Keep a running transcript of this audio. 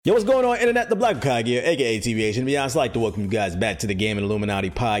Yo, what's going on, Internet? The Black Cog here, aka TVH. And to be honest, I'd like to welcome you guys back to the Gaming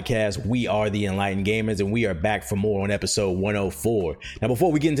Illuminati podcast. We are the Enlightened Gamers, and we are back for more on episode 104. Now,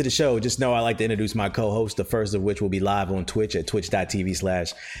 before we get into the show, just know I like to introduce my co-host, the first of which will be live on Twitch at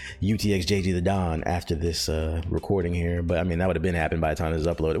twitch.tv/UTXJG the Don after this recording here. But I mean, that would have been happened by the time this is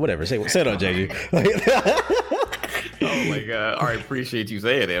uploaded. Whatever. Say it on, JG. Oh my god! All right, appreciate you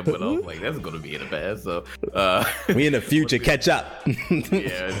saying that, but I was like, that's going to be in the past. So we in the future, catch up.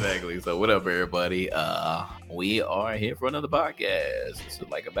 Yeah, exactly. So what up, everybody? We are here for another podcast. It's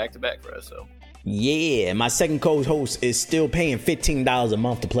like a back-to-back for us. So yeah, my second co-host is still paying $15 a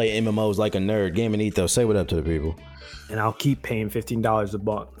month to play MMOs like a nerd. Gaming Ethos, say what up to the people. And I'll keep paying $15 a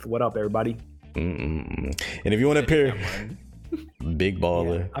month. What up, everybody? And if you want to appear, big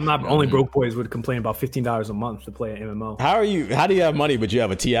baller. Yeah, I'm not only broke boys would complain about $15 a month to play an MMO. How do you have money but you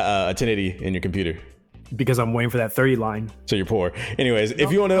have a 1080 in your computer? Because I'm waiting for that 30 line. So you're poor. Anyways,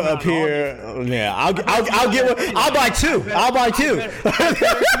 if you want to appear, yeah, I'll get one. I'll buy two. I'll buy two. You're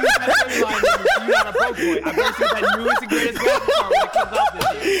not a broke boy. I better see that newest and greatest graphics card when it comes out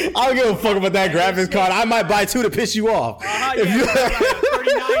this year. I don't give a fuck about that graphics card. I might buy two to piss you off. Yeah,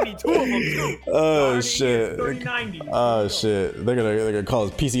 3090, two of them too. Oh shit. 3090. Oh shit. They're gonna call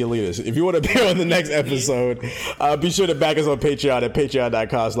us PC elitists. If you want to appear on the next episode, be sure to back us on Patreon at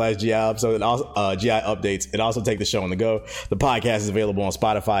patreon.com/GI episode and also GI updates, and also take the show on the go. The podcast is available on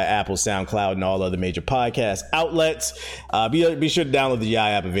Spotify, Apple, SoundCloud, and all other major podcast outlets. Be sure to download the GI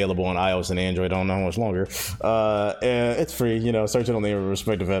app, available on iOS and Android. I don't know how much longer. And it's free. Search it on the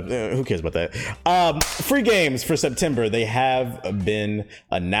respective app. Who cares about that? Free games for September. They have been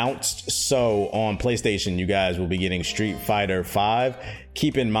announced. So on PlayStation, you guys will be getting Street Fighter V.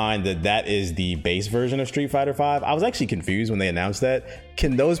 Keep in mind that is the base version of Street Fighter V. I was actually confused when they announced that.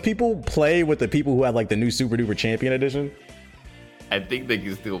 Can those people play with the people who have like the new Super Duper Champion Edition? I think they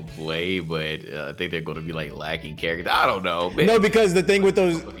can still play, but I think they're going to be like lacking characters. I don't know. Man. No, because the thing with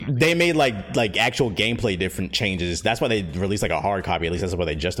those, they made like actual gameplay different changes. That's why they released like a hard copy. At least that's what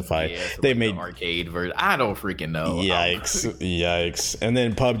they justify. Yeah, so they like made the arcade version. I don't freaking know. Yikes. And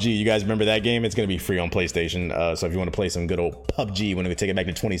then PUBG, you guys remember that game? It's going to be free on PlayStation. So if you want to play some good old PUBG, when we take it back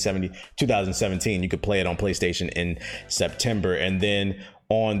to 2017, you could play it on PlayStation in September. And then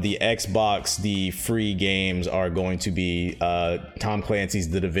on the Xbox, the free games are going to be Tom Clancy's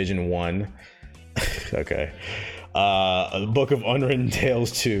The Division 1. Okay. Book of Unwritten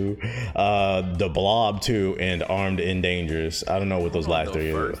Tales 2, The Blob 2, and Armed and Dangerous. I don't know what those last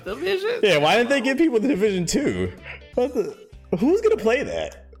three are. First Division? Yeah, why didn't they give people The Division 2? Who's going to play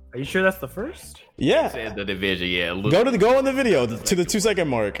that? Are you sure that's the first? Yeah. Said The Division, yeah. Go on the video to the 2-second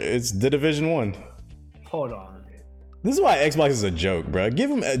mark. It's The Division 1. Hold on. This is why Xbox is a joke, bro. Give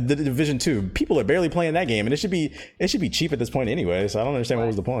them the Division 2. People are barely playing that game, and it should be cheap at this point anyway. So I don't understand what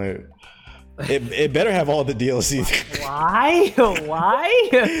was the point. It better have all the DLC. Why?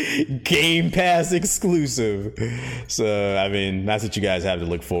 Game Pass exclusive. So, I mean, that's what you guys have to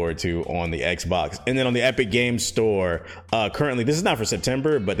look forward to on the Xbox. And then on the Epic Games Store, currently, this is not for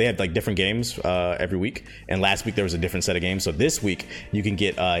September, but they have like different games every week. And last week there was a different set of games. So this week you can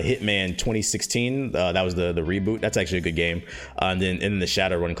get Hitman 2016. That was the reboot. That's actually a good game. And then in the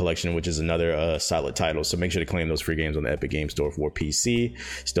Shadowrun Collection, which is another solid title. So make sure to claim those free games on the Epic Games Store for PC.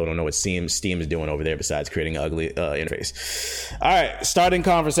 Still don't know what Steam is doing over there besides creating an ugly interface. All right, starting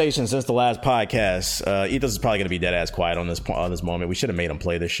conversation since the last podcast. Ethos is probably going to be dead ass quiet on this moment. We should have made him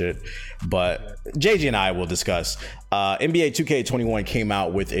play this shit, but JG and I will discuss. NBA 2K21 came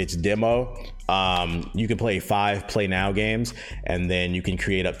out with its demo. You can play 5 Play Now games, and then you can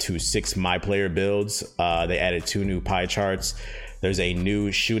create up to 6 My Player builds. They added 2 new pie charts. There's a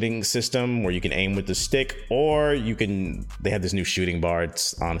new shooting system where you can aim with the stick, or they have this new shooting bar.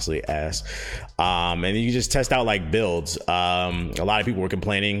 It's honestly ass. And you just test out like builds. A lot of people were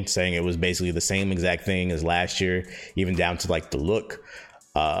complaining, saying it was basically the same exact thing as last year, even down to like the look.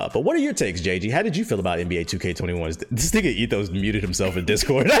 But what are your takes, JG? How did you feel about NBA 2K21? This nigga Ethos muted himself in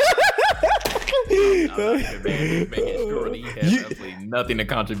Discord. Making sure that he has absolutely nothing to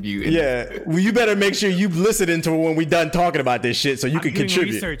contribute. Yeah, well, you better make sure you listen into it when we done talking about this shit, so you can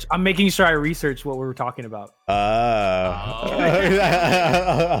contribute. Research. I'm making sure I research what we were talking about. You're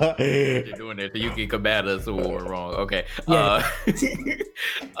doing that so you can combat us when we're wrong. Okay. Yeah.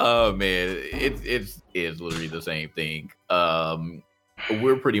 Oh man, it's literally the same thing.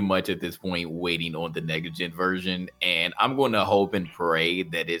 We're pretty much at this point waiting on the next gen version, and I'm going to hope and pray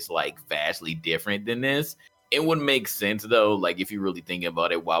that it's like vastly different than this. It wouldn't make sense though. Like if you really think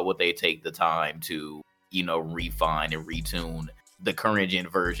about it, why would they take the time to, refine and retune the current gen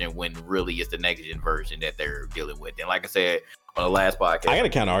version when really it's the next gen version that they're dealing with. And like I said on the last podcast, I got a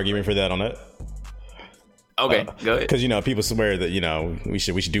counter argument for that on it. Okay, go ahead. Because people swear that we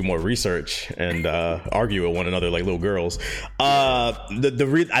should do more research and argue with one another like little girls.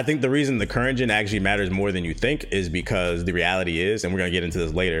 I think the reason the current gen actually matters more than you think is because the reality is, and we're gonna get into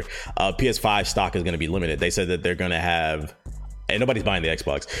this later, PS5 stock is gonna be limited. They said that they're gonna have, and nobody's buying the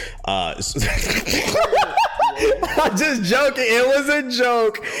Xbox. I'm just joking. It was a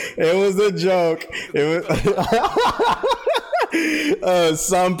joke.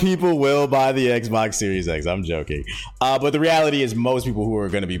 Some people will buy the Xbox Series X. I'm joking. But the reality is most people who are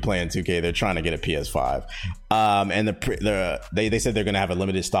going to be playing 2K, they're trying to get a PS5. And they said they're going to have a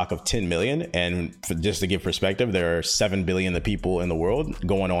limited stock of 10 million. And just to give perspective, there are 7 billion the people in the world,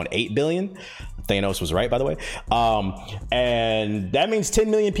 going on 8 billion. Thanos was right, by the way. And that means 10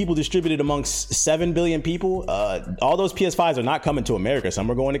 million people distributed amongst 7 billion people. All those PS5s are not coming to America.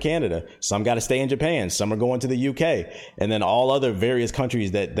 Some are going to Canada. Some got to stay in Japan. Some are going to the UK. And then all other various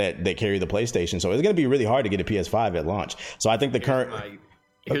countries that carry the PlayStation. So it's going to be really hard to get a PS5 at launch. So I think the current...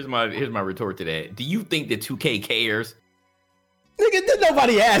 Here's my retort to that. Do you think that 2K cares? Nigga,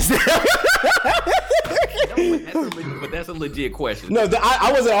 nobody asked. But that's a legit question. No,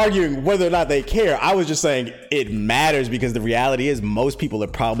 I wasn't arguing whether or not they care. I was just saying it matters because the reality is most people are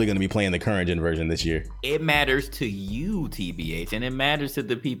probably going to be playing the current gen version this year. It matters to you, TBH, and it matters to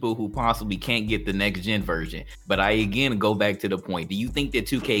the people who possibly can't get the next gen version. But I again go back to the point. Do you think that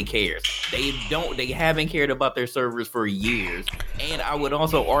 2K cares? They haven't cared about their servers for years. And I would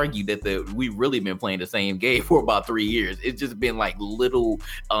also argue that we've really been playing the same game for about 3 years. It's just been like little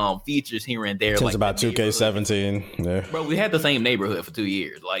features here and there. Since like about 2K17. Yeah. Bro, we had the same neighborhood for 2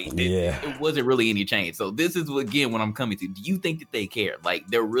 years. Like, it wasn't really any change. So this is, again, what I'm coming to. Do you think that they care? Like,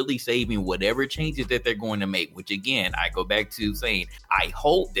 they're really saving whatever changes that they're going to make, which, again, I go back to saying, I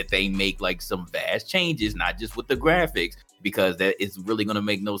hope that they make, like, some vast changes, not just with the graphics, because that is really going to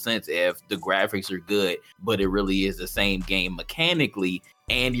make no sense if the graphics are good, but it really is the same game mechanically,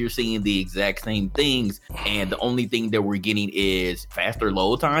 and you're seeing the exact same things, and the only thing that we're getting is faster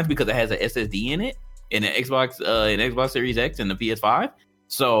load times because it has an SSD in it, in an Xbox Series X and the PS5.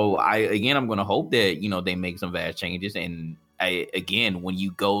 So I'm going to hope that, they make some vast changes. And when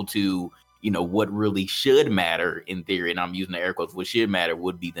you go to, what really should matter in theory, and I'm using the air quotes, what should matter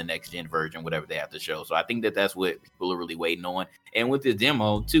would be the next gen version, whatever they have to show. So I think that that's what people are really waiting on. And with this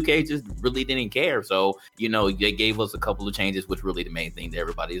demo, 2K just really didn't care. So, they gave us a couple of changes, which really the main thing that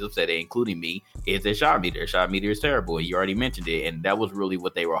everybody's upset at, including me, is their shot meter. Shot meter is terrible. You already mentioned it. And that was really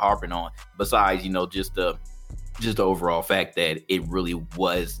what they were harping on. Besides, just the overall fact that it really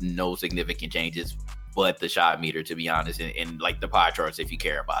was no significant changes but the shot meter, to be honest, and like the pie charts, if you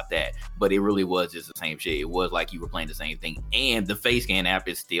care about that. But it really was just the same shit. It was like you were playing the same thing. And the face scan app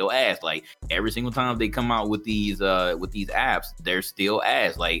is still ass. Like, every single time they come out with these apps, they're still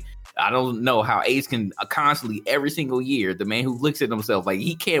ass. Like, I don't know how Ace can constantly, every single year, the man who looks at himself, like,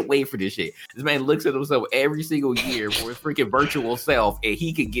 he can't wait for this shit. This man looks at himself every single year for his freaking virtual self, and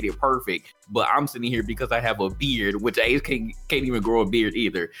he can get it perfect. But I'm sitting here because I have a beard, which Ace can't even grow a beard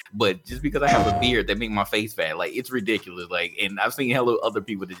either. But just because I have a beard, that make my face fat. Like, it's ridiculous. Like, and I've seen hella other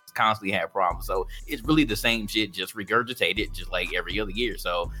people that just constantly have problems. So it's really the same shit, just regurgitated, just like every other year.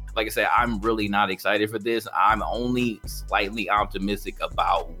 So, like I said, I'm really not excited for this. I'm only slightly optimistic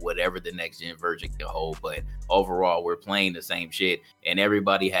about whatever the next gen version can hold, but overall we're playing the same shit, and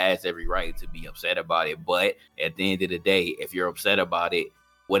everybody has every right to be upset about it. But at the end of the day, if you're upset about it,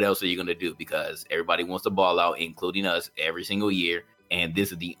 what else are you going to do? Because everybody wants to ball out, including us, every single year, and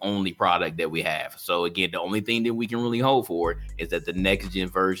this is the only product that we have. So again, the only thing that we can really hope for is that the next gen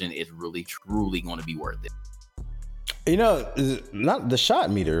version is really truly going to be worth it. Not the shot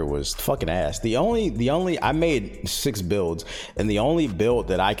meter was fucking ass. The only I made 6 builds, and the only build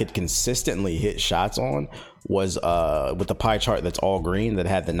that I could consistently hit shots on was with the pie chart that's all green that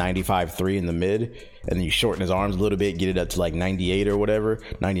had the 95.3 in the mid, and then you shorten his arms a little bit, get it up to like 98 or whatever,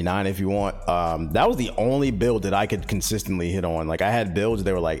 99 if you want. That was the only build that I could consistently hit on. Like, I had builds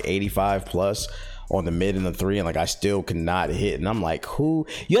that were like 85 plus on the mid and the 3, and like I still could not hit. And I'm like, you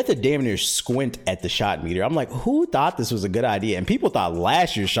have to damn near squint at the shot meter. I'm like, who thought this was a good idea? And people thought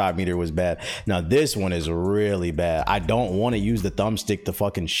last year's shot meter was bad. Now this one is really bad. I don't want to use the thumbstick to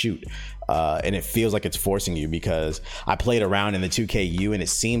fucking shoot. And it feels like it's forcing you, because I played around in the 2KU and it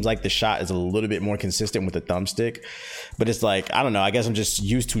seems like the shot is a little bit more consistent with the thumbstick, but it's like, I don't know, I guess I'm just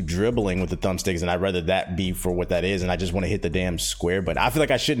used to dribbling with the thumbsticks, and I'd rather that be for what that is, and I just want to hit the damn square. But I feel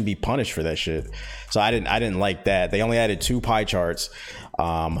like I shouldn't be punished for that shit, so I didn't like that. They only added 2 pie charts.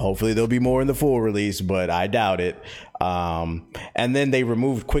 Hopefully there'll be more in the full release, but I doubt it. And then they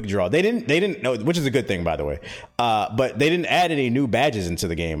removed quick draw. They didn't know, which is a good thing, by the way. But they didn't add any new badges into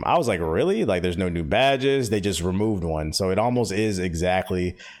the game. I was like, really? Like, there's no new badges? They just removed one. So it almost is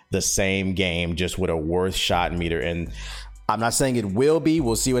exactly the same game, just with a worth shot meter. And I'm not saying it will be.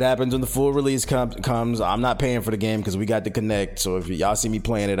 We'll see what happens when the full release comes. I'm not paying for the game because we got the Connect. So if y'all see me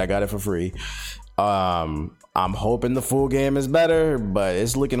playing it, I got it for free. I'm hoping the full game is better, but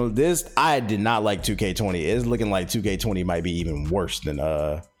it's looking this. I did not like 2K20. It's looking like 2K20 might be even worse than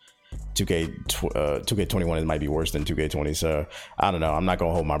 2K21. It might be worse than 2K20. So I don't know. I'm not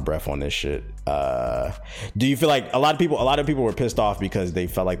gonna hold my breath on this shit. Do you feel like a lot of people were pissed off because they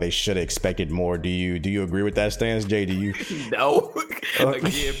felt like they should have expected more? Do you agree with that stance, Jay? Do you? No. Like,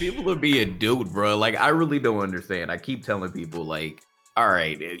 yeah, people are being duped, bro. Like, I really don't understand. I keep telling people, like, all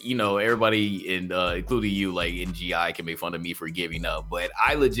right, you know, everybody, including you, like in GI, can make fun of me for giving up, but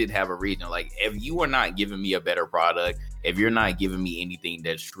I legit have a reason. Like, if you are not giving me a better product, if you're not giving me anything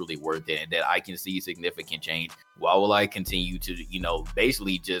that's truly worth it and that I can see significant change, why will I continue to, you know,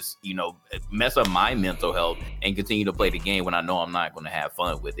 basically just, you know, mess up my mental health and continue to play the game when I know I'm not going to have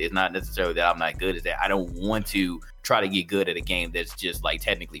fun with it? It's not necessarily that I'm not good, it's that I don't want to try to get good at a game that's just like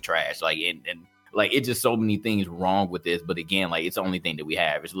technically trash. Like, and like, it's just so many things wrong with this. But again, like, it's the only thing that we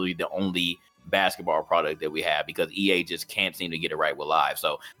have. It's literally the only basketball product that we have because EA just can't seem to get it right with Live.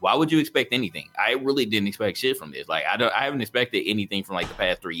 So why would you expect anything? I really didn't expect shit from this. Like, I haven't expected anything from like the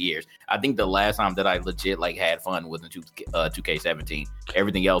past 3 years. I think the last time that I legit like had fun was in 2K17.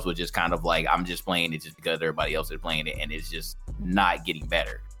 Everything else was just kind of like, I'm just playing it just because everybody else is playing it, and it's just not getting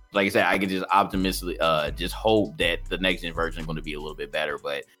better. Like I said, I can just optimistically just hope that the next gen version is going to be a little bit better.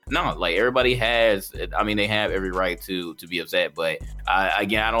 But no, like, everybody has, I mean, they have every right to be upset. But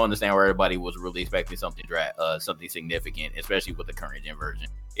again, I don't understand where everybody was really expecting something significant, especially with the current gen version.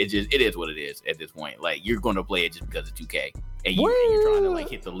 It is what it is at this point. Like, you're going to play it just because of 2K, and you're trying to like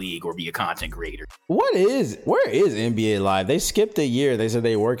hit the league or be a content creator. Where is NBA Live? They skipped a year. They said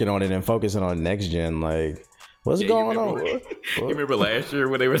they working on it and focusing on next gen. Like, what's going on? You remember last year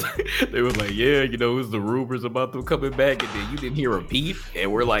when they was like, yeah, you know, it was the rumors about them coming back, and then you didn't hear a beat,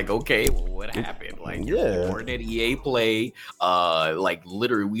 and we're like, okay, well, what happened? Like, you weren't at EA Play. Like,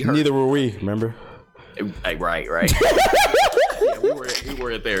 literally, we heard. Neither were we. Remember? Right. Yeah, we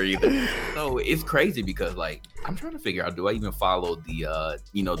weren't there either. So it's crazy because, like, I'm trying to figure out, do I even follow the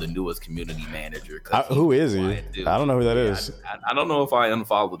the newest community manager? Who is he? I don't know who that is. I don't know if I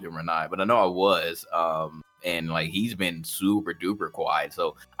unfollowed him or not, but I know I was. And like, he's been super duper quiet.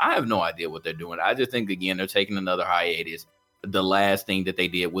 So I have no idea what they're doing. I just think, again, they're taking another hiatus. The last thing that they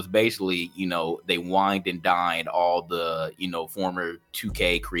did was basically, you know, they wined and dined all the, you know, former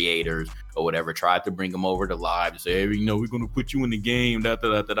 2K creators or whatever, tried to bring them over to Live to say, hey, you know, we're going to put you in the game,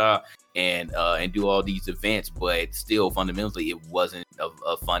 and do all these events. But still, fundamentally, it wasn't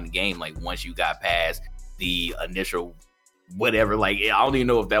a fun game. Like, once you got past the initial whatever, like, I don't even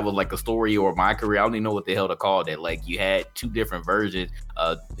know if that was like a story or my career. I don't even know what the hell to call that. Like, you had two different versions.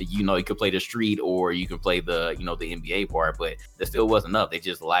 You know, you could play the street or you could play the, you know, the NBA part, but that still wasn't enough. They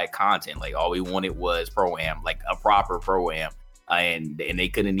just lacked content. Like, all we wanted was Pro-Am, like a proper Pro-Am. And they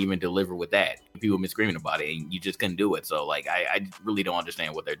couldn't even deliver with that. People have been screaming about it, and you just couldn't do it. So, like, I really don't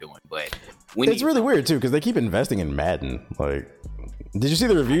understand what they're doing. But it's really weird too, because they keep investing in Madden. Like, did you see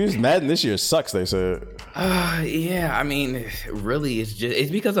the reviews? Madden this year sucks, they said. Yeah, I mean, really,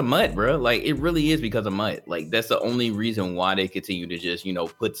 it's because of MUT, bro. Like, it really is because of MUT. Like, that's the only reason why they continue to just, you know,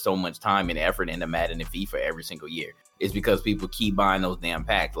 put so much time and effort into Madden and FIFA every single year. It's because people keep buying those damn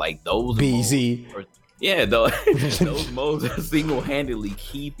packs. Like, those BZ. Yeah, those modes are single-handedly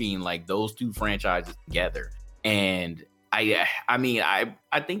keeping like those two franchises together. And I mean,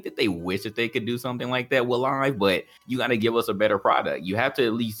 I think that they wish that they could do something like that with Live, but you got to give us a better product. You have to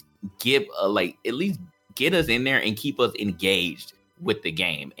at least get us in there and keep us engaged with the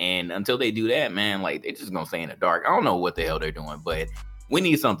game. And until they do that, man, like, they're just gonna stay in the dark. I don't know what the hell they're doing, but we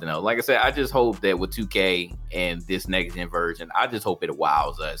need something else. Like I said, I just hope that with 2K and this next gen version, I just hope it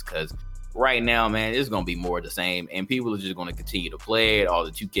wows us, because right now, man, it's going to be more of the same, and people are just going to continue to play it. All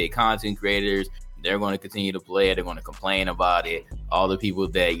the 2K content creators, they're going to continue to play it. They're going to complain about it. All the people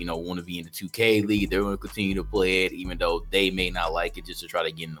that, you know, want to be in the 2K league, they're going to continue to play it, even though they may not like it, just to try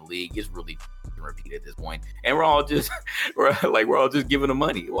to get in the league. It's really and repeat at this point. And we're all just we're all just giving them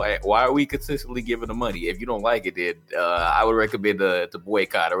money. Why are we consistently giving them money? If you don't like it, then I would recommend to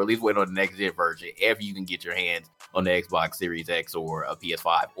boycott, or at least wait on the next gen version if you can get your hands on the Xbox Series X or a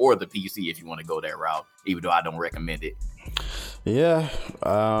PS5 or the PC if you want to go that route, even though I don't recommend it. Yeah.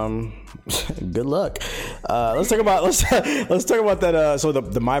 Good luck. Let's talk about that. So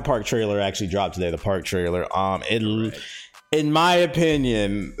the My Park trailer actually dropped today. The Park trailer. In my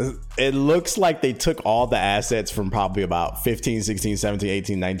opinion, it looks like they took all the assets from probably about 15, 16, 17,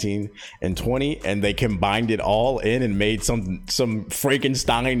 18, 19, and 20, and they combined it all in and made some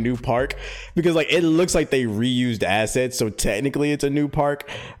Frankenstein new park, because like it looks like they reused assets. So technically it's a new park,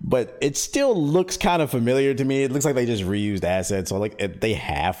 but it still looks kind of familiar to me. It looks like they just reused assets. So like they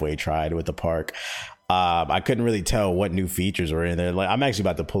halfway tried with the park. I couldn't really tell what new features were in there. Like I'm actually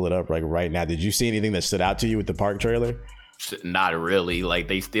about to pull it up like right now. Did you see anything that stood out to you with the park trailer? Not really. Like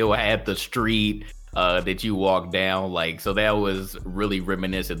they still had the street that you walk down, like, so that was really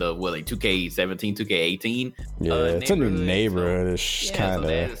reminiscent of what, like 2K17, 2K18. Yeah, it's a new neighborhood. So, kind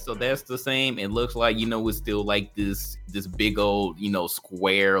of. So that's the same. It looks like, you know, it's still like this big old, you know,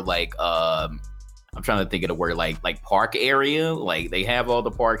 square, like I'm trying to think of the word, like park area. Like they have all the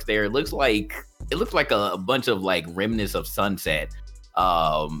parks there. It looks like a bunch of like remnants of Sunset.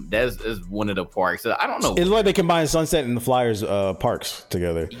 That's one of the parks. I don't know. It's like they combine Sunset and the Flyers parks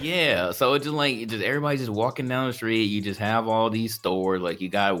together. Yeah, so it's just everybody just walking down the street. You just have all these stores, like you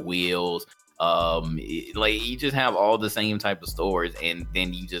got Wheels. Like you just have all the same type of stores, and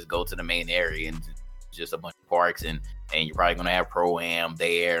then you just go to the main area and just a bunch of parks, and you're probably gonna have Pro-Am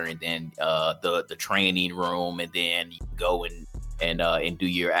there, and then the training room, and then you go and do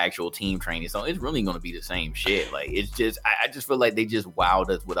your actual team training. So it's really going to be the same shit. Like it's just, I just feel like they just wowed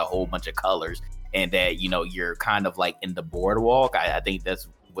us with a whole bunch of colors, and that, you know, you're kind of like in the boardwalk. I think that's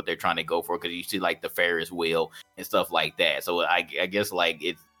what they're trying to go for, because you see like the Ferris wheel and stuff like that. So I guess like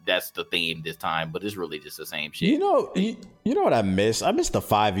that's the theme this time, but it's really just the same shit. You know what I miss? I miss the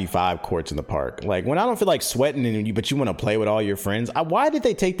 5v5 courts in the park. Like when I don't feel like sweating but you want to play with all your friends. Why did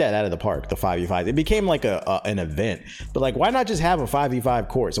they take that out of the park? The 5v5. It became like an event. But like, why not just have a 5v5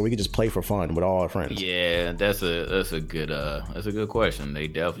 court so we could just play for fun with all our friends? Yeah, that's a good question. They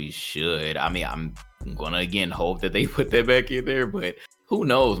definitely should. I mean, I'm gonna again hope that they put that back in there, but who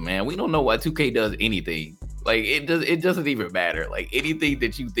knows, man? We don't know why 2K does anything. Like it doesn't even matter. Like anything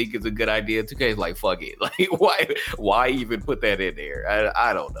that you think is a good idea, 2K is like, fuck it. Like why even put that in there?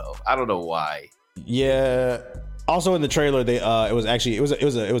 I don't know. I don't know why. Yeah. Also in the trailer, they it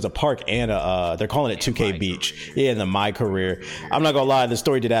was a park and they're calling it 2K Beach. Yeah, in the My Career. I'm not gonna lie, the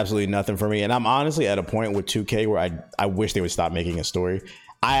story did absolutely nothing for me, and I'm honestly at a point with 2K where I wish they would stop making a story.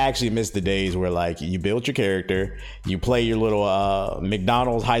 I actually miss the days where like you build your character, you play your little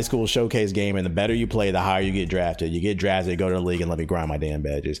McDonald's high school showcase game, and the better you play, the higher you get drafted. You get drafted, go to the league, and let me grind my damn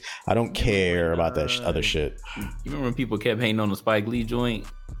badges. I don't care about that other shit. You remember when people kept hating on the Spike Lee joint?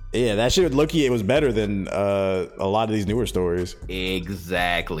 Yeah, that shit, low-key, it was better than a lot of these newer stories.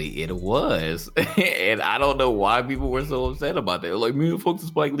 Exactly, it was. And I don't know why people were so upset about that. Like, man, fuck the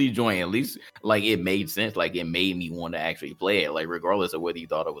Spike Lee joint. At least, like, it made sense. Like, it made me want to actually play it. Like, regardless of whether you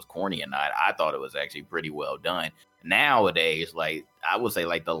thought it was corny or not, I thought it was actually pretty well done. Nowadays, like, I would say,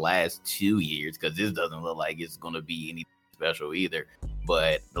 like, the last 2 years, because this doesn't look like it's going to be anything special either,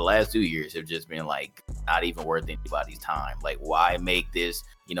 but the last 2 years have just been like not even worth anybody's time. Like, why make this,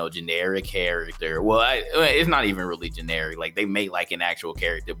 you know, generic character? Well, it's not even really generic. Like, they make like an actual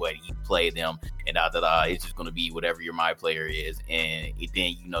character, but you play them and it's just going to be whatever your My Player is, and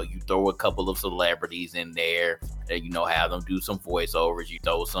then, you know, you throw a couple of celebrities in there and, you know, have them do some voiceovers. You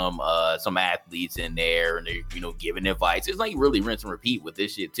throw some athletes in there, and they're, you know, giving advice. It's like really rinse and repeat with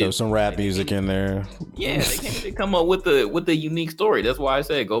this shit too. Throw some rap music in there. Yeah, they come up with the unique story. That's why I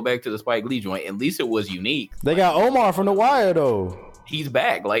said go back to the Spike Lee joint. At least it was unique. They got Omar from The Wire though. He's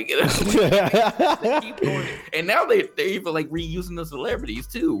back, like, and now they're even like reusing the celebrities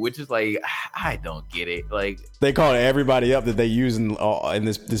too, which is like, I don't get it. Like, they called everybody up that they use in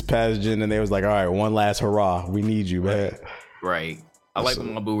this passage, and they was like, all right, one last hurrah, we need you, man. Right. I like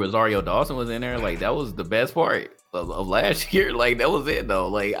when my boo Rosario Dawson was in there. Like, that was the best part of last year. Like, that was it though.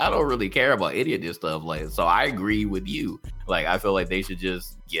 Like, I don't really care about any of this stuff. Like, so I agree with you. Like, I feel like they should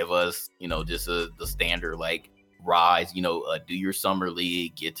just give us, you know, just the standard, like, rise, you know, do your summer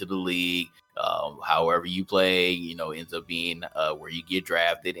league, get to the league, however you play, you know, ends up being where you get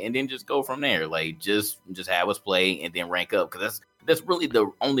drafted, and then just go from there. Like, just have us play and then rank up, because that's really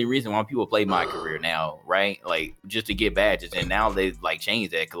the only reason why people play My Career now, right? Like just to get badges, and now they like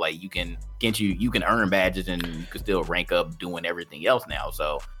changed that. 'Cause, like you can earn badges and you can still rank up doing everything else now.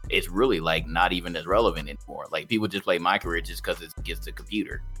 So it's really like not even as relevant anymore. Like people just play My Career just because it gets the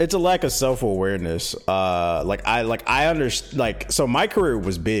computer. It's a lack of self-awareness. I understand. Like, so My Career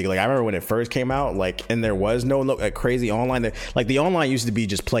was big. Like I remember when it first came out, like, and there was no like crazy online. Like the online used to be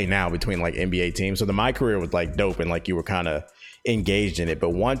just play now between like NBA teams. So the My Career was like dope and like you were kind of engaged in it. But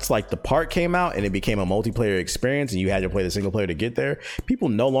once like the part came out and it became a multiplayer experience and you had to play the single player to get there, people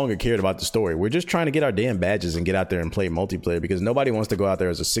no longer cared about the story. We're just trying to get our damn badges and get out there and play multiplayer because nobody wants to go out there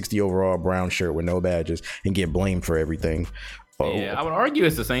as a 60 overall brown shirt with no badges and get blamed for everything. Yeah, I would argue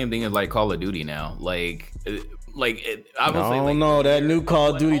it's the same thing as like Call of Duty now. I don't know. That new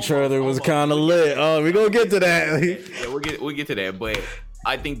Call of Duty trailer was kind of lit. Oh, we gonna get to that. Yeah, we'll get to that. But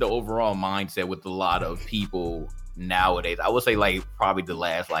I think the overall mindset with a lot of people nowadays, I would say like probably the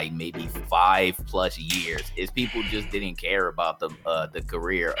last like maybe 5+ years, is people just didn't care about the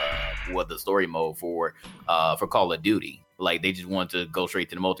career or the story mode for Call of Duty. Like they just want to go straight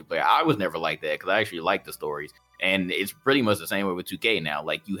to the multiplayer. I was never like that because I actually like the stories. And it's pretty much the same way with 2K now.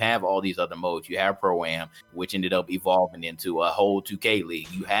 Like you have all these other modes. You have Pro-Am, which ended up evolving into a whole 2K league.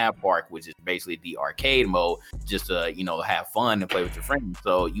 You have Park, which is basically the arcade mode, just to, have fun and play with your friends.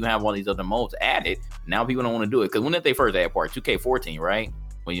 So you have all these other modes added. Now people don't want to do it. Because when did they first add Park? 2K14, right?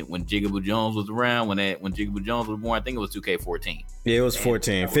 When Jigaboo Jones was around, when Jigaboo Jones was born, I think it was 2K14. Yeah, it was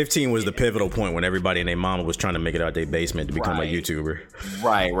 14. 15 was the pivotal point when everybody and their mama was trying to make it out their basement to become a YouTuber.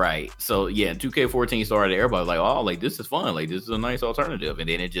 Right. So yeah, 2K14 started. Everybody was like, oh, like this is fun. Like this is a nice alternative. And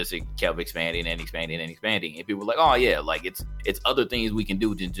then it kept expanding and expanding and expanding. And people were like, oh yeah, like it's other things we can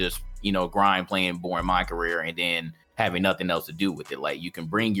do than just grind playing boring My Career and then having nothing else to do with it. Like you can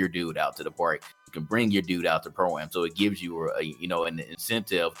bring your dude out to the park. You can bring your dude out to Pro-Am, so it gives you an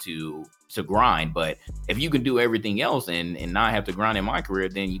incentive to grind. But if you can do everything else and not have to grind in My Career,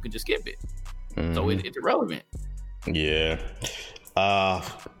 then you can just skip it. Mm-hmm. So it's irrelevant. Yeah.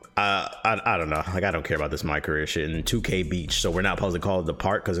 I don't know. Like I don't care about this My Career shit. And 2K Beach, so we're not supposed to call it the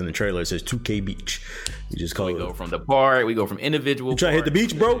park because in the trailer it says 2K Beach. We just call it. We go from the park. We go from individual. You try to hit the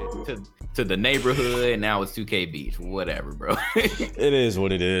beach, bro. To the neighborhood, and now it's 2K Beach. Whatever, bro. It is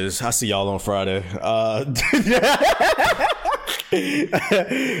what it is. I see y'all on Friday.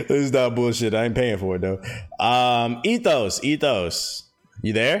 This is not bullshit. I ain't paying for it though. Ethos,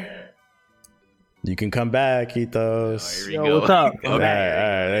 you there? You can come back, Ethos. Yo, what's up? All right.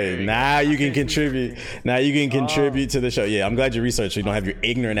 Hey, now you can contribute. Now you can contribute to the show. Yeah, I'm glad you researched so you don't have your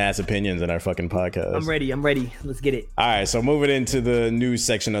ignorant ass opinions in our fucking podcast. I'm ready. Let's get it. All right, so moving into the news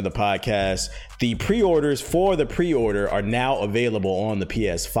section of the podcast, the pre-orders for the pre-order are now available on the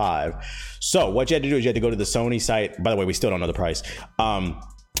PS5. So what you had to do is you had to go to the Sony site. By the way, we still don't know the price.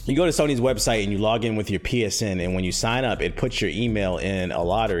 You go to Sony's website and you log in with your PSN, and when you sign up, it puts your email in a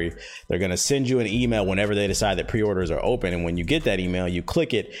lottery. They're going to send you an email whenever they decide that pre-orders are open, and when you get that email, you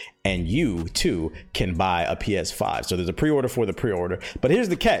click it and you too can buy a PS5. So there's a pre-order for the pre-order. But here's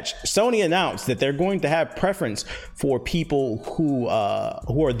the catch. Sony announced that they're going to have preference for people who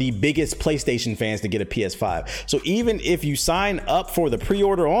are the biggest PlayStation fans to get a PS5. So even if you sign up for the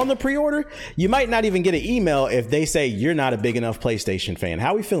pre-order on the pre-order, you might not even get an email if they say you're not a big enough PlayStation fan.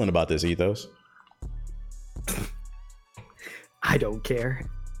 How are we feeling about this, Ethos? I don't care.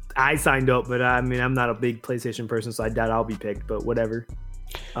 I signed up, but I mean, I'm not a big PlayStation person, so I doubt I'll be picked, but whatever.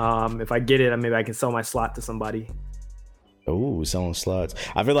 If I get it, maybe I can sell my slot to somebody. Oh, selling slots.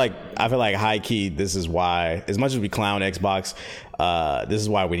 I feel like high key, this is why, as much as we clown Xbox, this is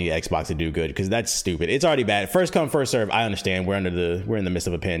why we need Xbox to do good, because that's stupid. It's already bad. First come, first serve. I understand we're in the midst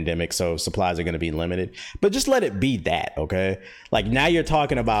of a pandemic, so supplies are going to be limited, but just let it be that, okay? Like now you're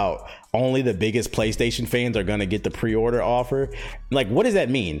talking about only the biggest PlayStation fans are going to get the pre-order offer. Like, what does that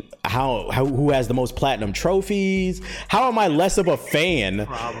mean? Who has the most platinum trophies? How am I less of a fan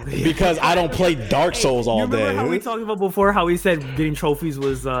because I don't play Dark Souls all day? Remember how we talked about before how we said getting trophies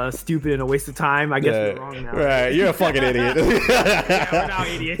was stupid and a waste of time? I guess we're wrong now. Right, you're a fucking idiot. Yeah, we're now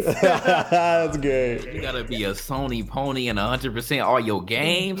idiots. That's great. You gotta be a Sony pony and 100% all your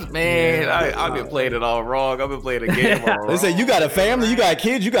games, man. I've been playing it all wrong. I've been playing the game all wrong. They say you got a family, you got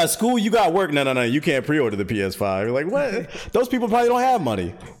kids, you got school, you got work. No, you can't pre-order the PS5. You're like, what? Those people probably don't have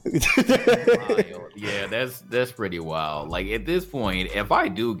money. Yeah, that's pretty wild. Like at this point, if I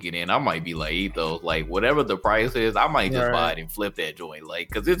do get in, I might be like Ethos, like whatever the price is, I might just buy it and flip that joint, like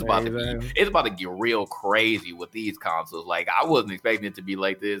because it's about to get real crazy with these consoles. Like I wasn't expecting it to be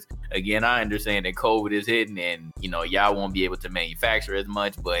like this. Again, I understand that COVID is hitting, and y'all won't be able to manufacture as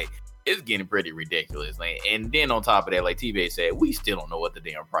much, but it's getting pretty ridiculous. Like, and then on top of that, like T-Bay said, we still don't know what the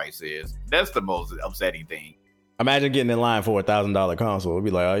damn price is. That's the most upsetting thing. Imagine getting in line for $1,000 console. It'd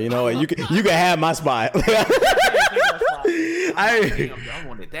be like, oh, you know what? You can have my spot. I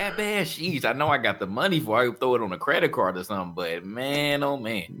want it that bad. Jeez, I know I got the money for it. I could throw it on a credit card or something, but man, oh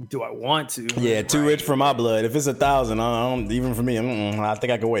man, do I want to? Yeah, too rich for my blood. If it's 1,000, I don't. Even for me, I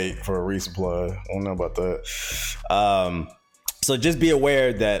think I could wait for a resupply. I don't know about that. So just be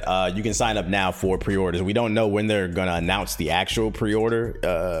aware that you can sign up now for pre-orders. We don't know when they're going to announce the actual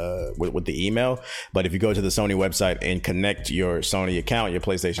pre-order with the email. But if you go to the Sony website and connect your Sony account, your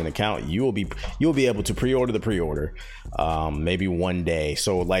PlayStation account, you'll be able to pre-order the pre-order maybe one day.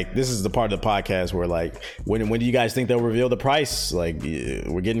 So like this is the part of the podcast where like when do you guys think they'll reveal the price? Like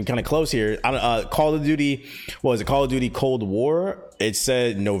we're getting kind of close here. Call of Duty, what was it? Call of Duty Cold War. It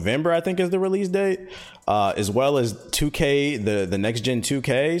said November, I think, is the release date. As well as 2K, the next gen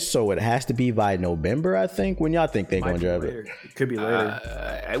 2K, so it has to be by November, I think. When y'all think they're gonna drive it? It could be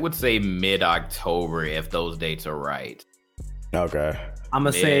later. I would say mid-October if those dates are right. Okay. I'm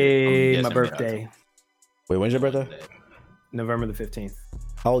gonna say my birthday. Wait, when's your birthday? November the 15th.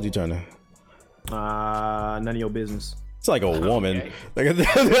 How old you turning? None of your business. It's like a woman.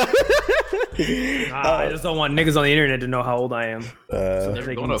 I just don't want niggas on the internet to know how old I am. So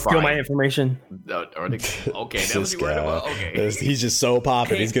they can steal my information. Okay, that was what you worried about. Okay, he's just so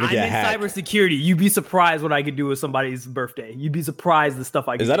popping. He's gonna get hacked. Cybersecurity. You'd be surprised what I could do with somebody's birthday. You'd be surprised the stuff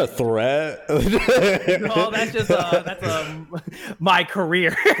I could. Is that a threat? No, that's just my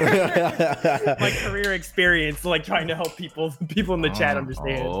career. My career experience, like trying to help people in the chat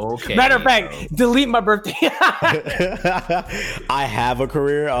understand. Okay. Matter of fact, delete my birthday. I have a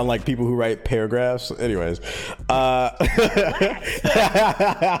career, unlike people who write paragraphs. Anyways,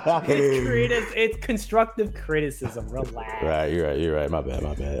 it's constructive criticism. Relax. Right, you're right. My bad.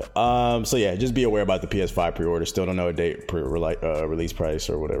 So yeah, just be aware about the PS5 pre-order. Still don't know a date, release price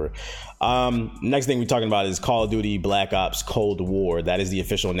or whatever. Next thing we're talking about is Call of Duty Black Ops Cold War. That is the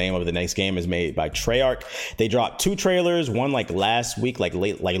official name of the next game. Is made by Treyarch. They dropped 2 trailers. One like last week,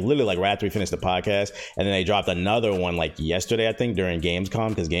 literally right after we finished the podcast, and then they dropped another one like yesterday, I think, during Gamescom,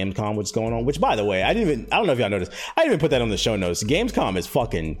 because Gamescom was going on. Which, by the way, I don't know if y'all noticed. I didn't even put that on the show notes. Gamescom is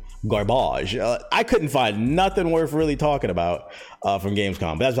fucking garbage. I couldn't find nothing worth really talking about from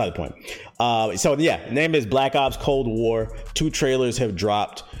Gamescom, but that's not the point. So yeah, name is Black Ops Cold War. 2 trailers have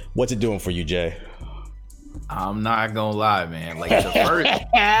dropped. What's it doing for you, Jay? I'm not gonna lie, man. Like the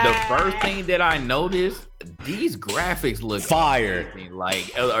first thing that I noticed, these graphics look fire. Amazing.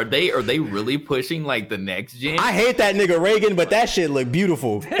 Like, are they really pushing like the next gen? I hate that nigga Reagan, but that shit look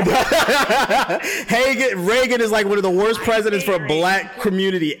beautiful. Reagan is like one of the worst presidents for a black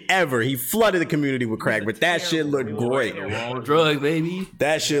community ever. He flooded the community with crack, but that shit looked great. Wrong drug, baby.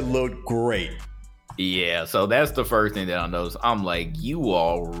 That shit looked great. Yeah, so that's the first thing that I noticed. I'm like, you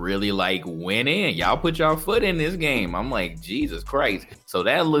all really like went in. Y'all put y'all foot in this game. I'm like, Jesus Christ. So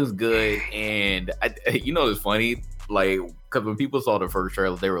that looks good. And it's funny, like, because when people saw the first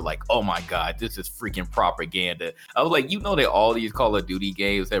trailer, they were like, oh my God, this is freaking propaganda. I was like, that all these Call of Duty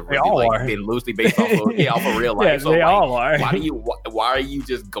games have really been loosely based off of real life. Yeah, so they all are. Why are you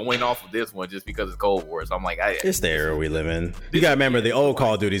just going off of this one just because it's Cold War? So I'm like, it's the era we live in. You gotta remember the old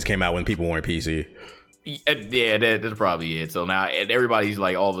Call of Duties came out when people weren't PC. Yeah, that's probably it. So now everybody's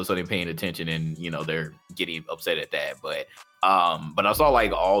like all of a sudden paying attention, and they're getting upset at that. But I saw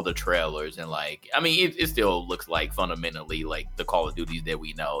like all the trailers, and like, I mean, it still looks like fundamentally like the Call of Duties that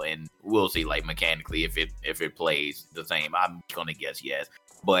we know, and we'll see like mechanically if it plays the same. I'm gonna guess yes.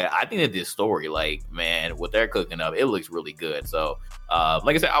 But I think that this story, like, man, what they're cooking up, it looks really good. So,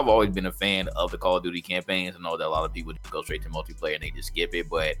 like I said, I've always been a fan of the Call of Duty campaigns. I know that a lot of people just go straight to multiplayer and they just skip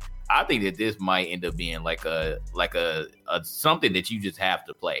it. But I think that this might end up being like a something that you just have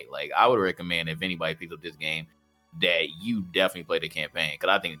to play. Like, I would recommend if anybody picks up this game that you definitely play the campaign,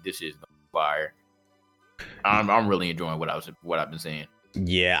 because I think this is fire. I'm really enjoying what I've been seeing.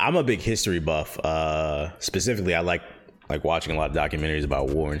 Yeah, I'm a big history buff. Specifically, I like watching a lot of documentaries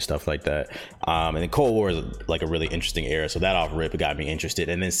about war and stuff like that. And the Cold War is like a really interesting era. So that off rip got me interested.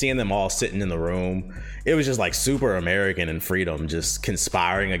 And then seeing them all sitting in the room, it was just like super American and freedom, just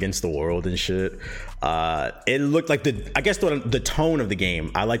conspiring against the world and shit. It looked like the tone of the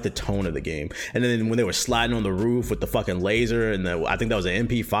game. I like the tone of the game. And then when they were sliding on the roof with the fucking laser, and I think that was an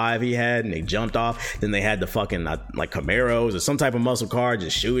MP5 he had, and they jumped off. Then they had the fucking like Camaros or some type of muscle car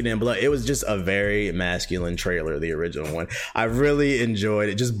just shooting in blood. It was just a very masculine trailer, the original one. I really enjoyed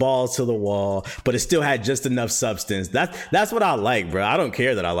it. Just balls to the wall, but it still had just enough substance. That's what I like, bro. I don't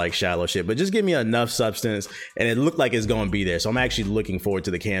care that I like shallow shit, but just give me enough substance, and it looked like it's going to be there. So I'm actually looking forward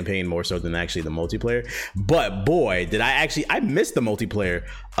to the campaign more so than actually the multiplayer. But boy, did I missed the multiplayer.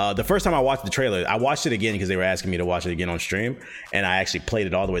 The first time I watched the trailer, I watched it again because they were asking me to watch it again on stream, and I actually played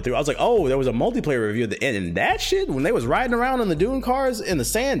it all the way through. I was like, oh, there was a multiplayer review at the end, and that shit, when they was riding around on the dune cars in the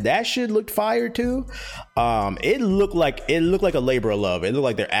sand, that shit looked fire too. It looked like a labor of love. It looked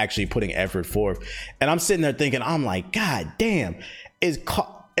like they're actually putting effort forth, and I'm sitting there thinking, I'm like, God damn,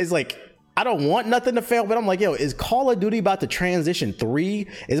 it's like, I don't want nothing to fail, but I'm like, yo, is Call of Duty about to transition 3?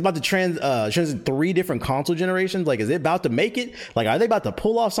 Is it about to transition 3 different console generations? Like, is it about to make it? Like, are they about to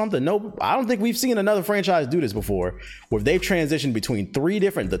pull off something? Nope. I don't think we've seen another franchise do this before, where they've transitioned between 3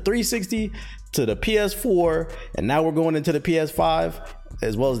 different, the 360 to the PS4, and now we're going into the PS5,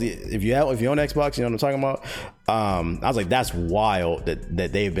 as well as if you own Xbox, you know what I'm talking about. I was like, that's wild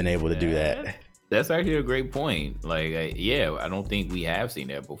that they've been able to do that. That's actually a great point. Like, I don't think we have seen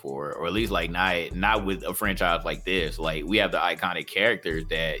that before, or at least like not with a franchise like this. Like, we have the iconic characters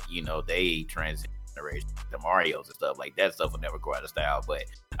that, you know, they transition generations, the Marios and stuff like that. Stuff will never go out of style. But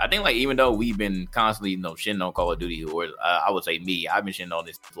I think, like, even though we've been constantly, you know, shitting on Call of Duty, or I would say I've been shitting on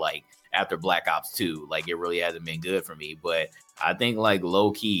this like after Black Ops 2. Like, it really hasn't been good for me. But I think, like,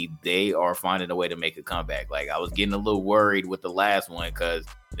 low key, they are finding a way to make a comeback. Like, I was getting a little worried with the last one because,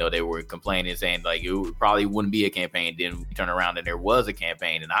 you know, they were complaining, saying like it probably wouldn't be a campaign. Then we turn around and there was a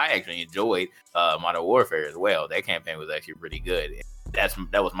campaign, and I actually enjoyed Modern Warfare as well. That campaign was actually pretty good.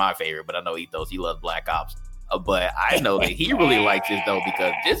 That was my favorite. But I know Ethos, he loves Black Ops. But I know that he really likes this though,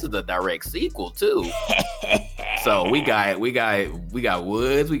 because this is a direct sequel too. So we got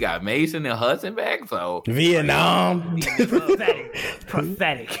Woods, we got Mason and Hudson back. So Vietnam,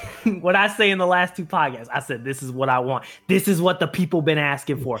 pathetic. What I say in the last 2 podcasts, I said this is what I want. This is what the people been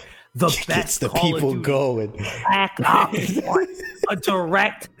asking for. The best gets the Call people of Duty. going. Black Ops 1, a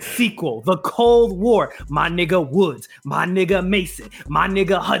direct sequel. The Cold War. My nigga Woods, my nigga Mason, my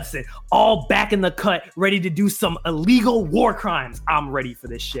nigga Hudson, all back in the cut, ready to do some illegal war crimes. I'm ready for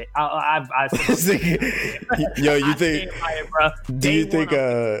this shit. Yo, you think? Do you think?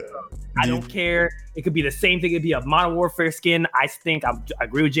 I don't care. It could be the same thing. It could be a Modern Warfare skin. I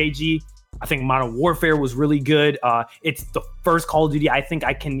agree with JG. I think Modern Warfare was really good. It's the first Call of Duty I think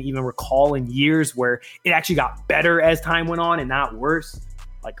I can even recall in years where it actually got better as time went on and not worse.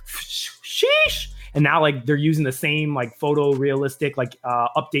 Like, sheesh. And now, like, they're using the same, like, photorealistic, like,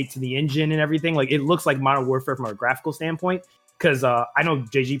 update to the engine and everything. Like, it looks like Modern Warfare from a graphical standpoint. Because I know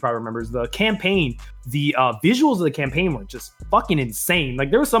JG probably remembers the campaign. The visuals of the campaign were just fucking insane.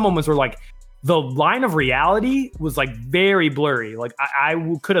 Like, there were some moments where, like, the line of reality was like very blurry. Like I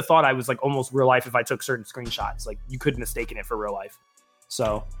could have thought I was like almost real life if I took certain screenshots. Like, you couldn't mistake it for real life.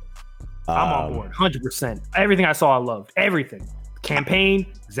 So I'm on board 100%. Everything I saw, I loved. Everything. Campaign,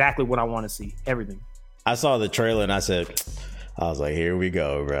 exactly what I want to see. Everything. I saw the trailer and I was like, here we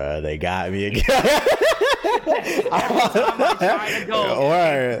go, bro. They got me again. I'm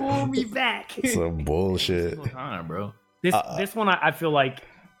go. Pull me back. Some bullshit. Time, bro. This one, I feel like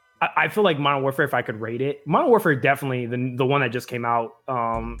Modern Warfare, if I could rate it, Modern Warfare definitely the one that just came out.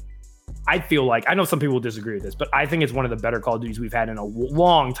 I feel like, I know some people will disagree with this, but I think it's one of the better Call of Duties we've had in a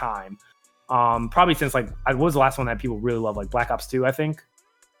long time. Probably since, like, what was the last one that people really love? Like Black Ops 2, I think.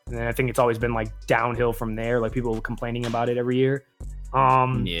 And then I think it's always been like downhill from there. Like, people complaining about it every year.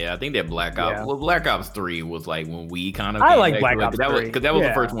 I think that Black Ops. Yeah. Well, Black Ops 3 was like when we kind of. I like Black Ops 3 because that was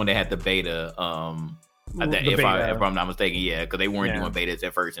the first one that had the beta. If I'm not mistaken, yeah, because they weren't doing betas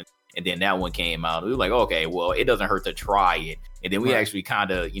at first, and then that one came out. We were like, okay, well, it doesn't hurt to try it, and then we actually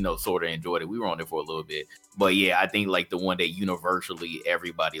kind of, sort of enjoyed it. We were on it for a little bit, but yeah, I think like the one that universally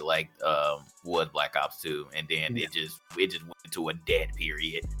everybody liked was Black Ops 2, and then it just went into a dead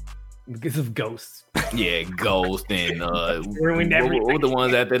period because of Ghosts. Yeah, Ghost and ruined everything. What were the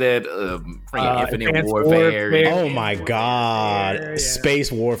ones after that? Infinite Warfare. Oh my God,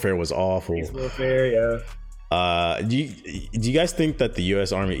 Space Warfare was awful. Space Warfare, yeah. Do you guys think that the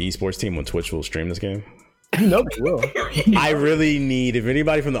U.S. Army esports team on Twitch will stream this game? No, they will. I really need, if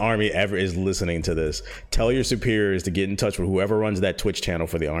anybody from the Army ever is listening to this, tell your superiors to get in touch with whoever runs that Twitch channel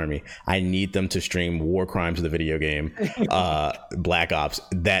for the Army. I need them to stream War Crimes, the video game, Black Ops.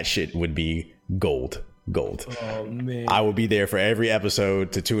 That shit would be gold. gold. Oh man, I will be there for every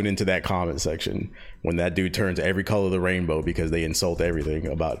episode to tune into that comment section when that dude turns every color of the rainbow because they insult everything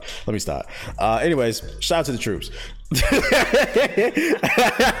about. Let me stop. Anyways, shout out to the troops.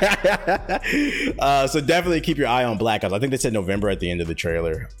 So definitely keep your eye on Black Ops. I think they said November at the end of the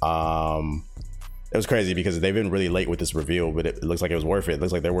trailer. It was crazy because they've been really late with this reveal, but it looks like it was worth it. It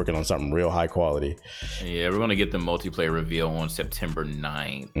looks like they're working on something real high quality. Yeah, we're gonna get the multiplayer reveal on September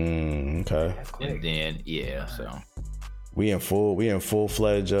 9th. Okay. And then so we in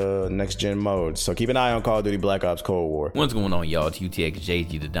full-fledged next gen mode. So keep an eye on Call of Duty Black Ops Cold War. What's going on, y'all? It's UTX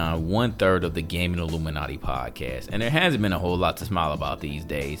JG the Don, 1/3 of the Gaming Illuminati podcast. And there hasn't been a whole lot to smile about these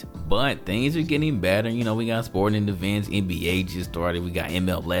days, but things are getting better. You know, we got sporting events, NBA just started. We got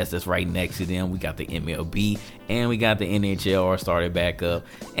MLS that's right next to them. We got the MLB, and we got the NHL started back up.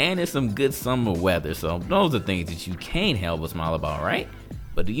 And it's some good summer weather. So those are things that you can't help but smile about, right?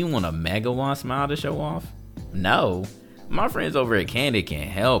 But do you want a megawatt smile to show off? No. My friends over at Candid can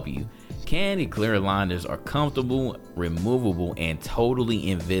help you. Candid clear aligners are comfortable, removable, and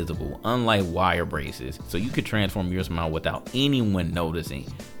totally invisible, unlike wire braces, so you can transform your smile without anyone noticing.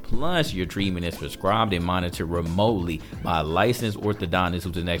 Plus, your treatment is prescribed and monitored remotely by a licensed orthodontist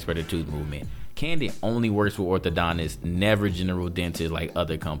who's an expert in tooth movement. Candid only works with orthodontists, never general dentists like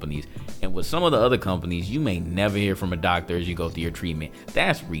other companies. And with some of the other companies, you may never hear from a doctor as you go through your treatment.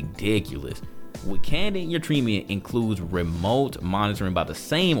 That's ridiculous. With Candid, your treatment includes remote monitoring by the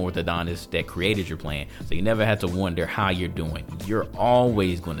same orthodontist that created your plan, so you never have to wonder how you're doing. You're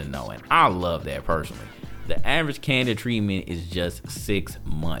always going to know, and I love that personally. The average Candid treatment is just 6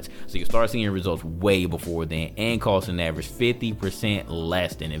 months, so you start seeing results way before then and cost an average 50%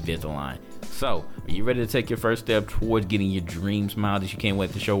 less than Invisalign. So, are you ready to take your first step towards getting your dream smile that you can't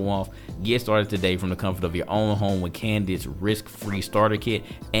wait to show off? Get started today from the comfort of your own home with Candid's risk-free starter kit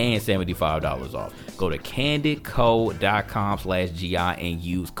and $75 off. Go to candidco.com/GI and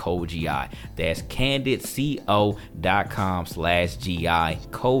use code GI. That's candidco.com/GI,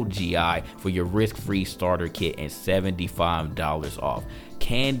 code GI for your risk-free starter kit and $75 off.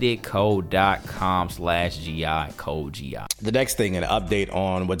 candidco.com/GI, code GI. The next thing, an update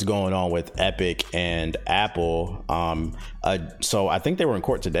on what's going on with Epic and Apple. So I think they were in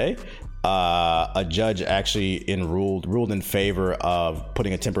court today. A judge actually ruled in favor of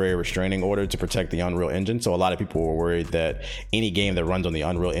putting a temporary restraining order to protect the Unreal Engine. So a lot of people were worried that any game that runs on the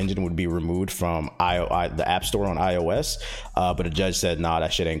Unreal Engine would be removed from the App Store on iOS. But a judge said, nah,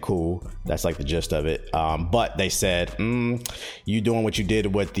 that shit ain't cool. That's like the gist of it. But they said, you doing what you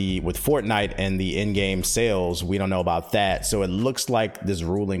did with Fortnite and the in-game sales. We don't know about that. So it looks like this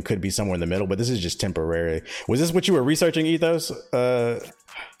ruling could be somewhere in the middle, but this is just temporary. Was this what you were researching, Ethos?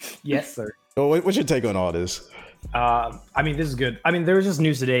 Yes, sir. What's your take on all this? I mean, this is good. I mean, there was just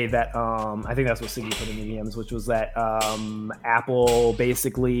news today that I think that's what Siggy put in the DMs, which was that Apple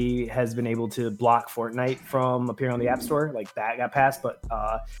basically has been able to block Fortnite from appearing on the App Store. Like that got passed, but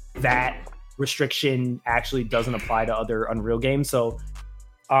that restriction actually doesn't apply to other Unreal games. So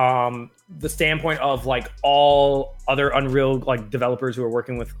the standpoint of like all other Unreal like developers who are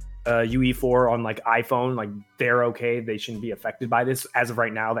working with UE4 on like iPhone, like they're okay. They shouldn't be affected by this. As of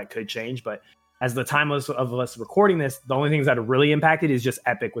right now, that could change. But as the time of us recording this, the only things that are really impacted is just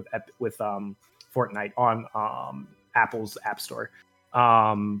Epic with Fortnite on Apple's App Store.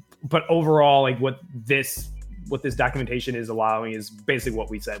 But overall, like what this documentation is allowing is basically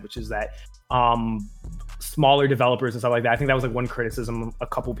what we said, which is that smaller developers and stuff like that. I think that was like one criticism a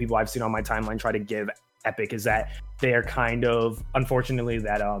couple people I've seen on my timeline try to give Epic is that they are kind of, unfortunately,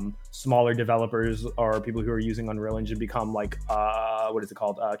 that smaller developers or people who are using Unreal Engine become like what is it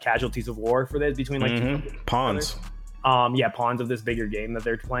called, casualties of war for this between like pawns. Pawns of this bigger game that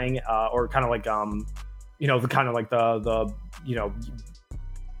they're playing, or kind of like the kind of like the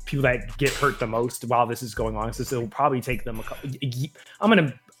people that get hurt the most while this is going on. So it'll probably take them I'm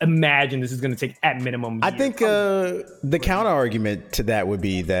gonna imagine this is going to take at minimum years. I think the counter argument to that would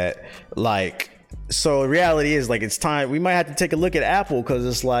be that like, so the reality is like it's time we might have to take a look at Apple, because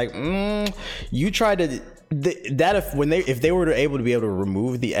it's like you tried to if they were able to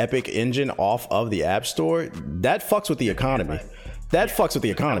remove the Epic engine off of the App Store, that fucks with the economy. That fucks with the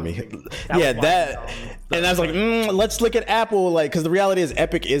economy. And I was like, let's look at Apple, like, because the reality is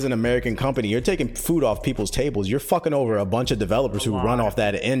Epic is an American company. You're taking food off people's tables. You're fucking over a bunch of developers who run off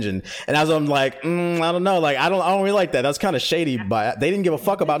that engine. And as I'm like, I don't know, like I don't really like that. That's kind of shady, but they didn't give a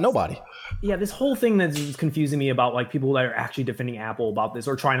fuck about nobody. Yeah, this whole thing that's confusing me about like people that are actually defending Apple about this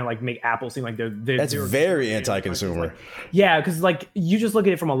or trying to like make Apple seem like they're that's very anti-consumer. Like, yeah, because like you just look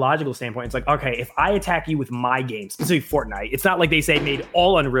at it from a logical standpoint. It's like, okay, if I attack you with my game, specifically Fortnite, it's not like they say made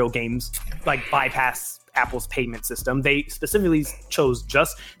all Unreal games like bypass Apple's payment system. They specifically chose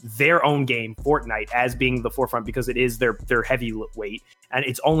just their own game, Fortnite, as being the forefront because it is their heavyweight and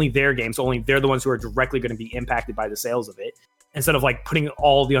it's only their game, so only they're the ones who are directly going to be impacted by the sales of it, instead of like putting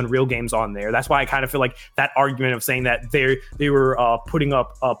all the Unreal games on there. That's why I kind of feel like that argument of saying that they were putting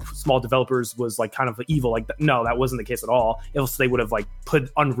up small developers was like kind of evil. Like, no, that wasn't the case at all. Else they would have like put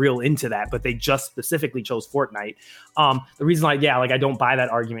Unreal into that, but they just specifically chose Fortnite. The reason I don't buy that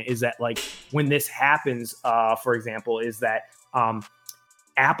argument is that like when this happens, for example, is that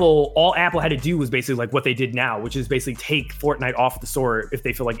all Apple had to do was basically like what they did now, which is basically take Fortnite off the store if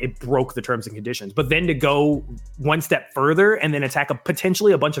they feel like it broke the terms and conditions. But then to go one step further and then attack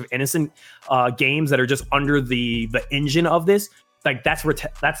potentially a bunch of innocent games that are just under the engine of this, like that's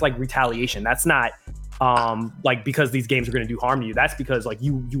like retaliation. That's not like because these games are going to do harm to you. That's because like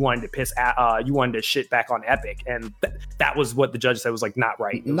you wanted to you wanted to shit back on Epic, and that was what the judge said was like not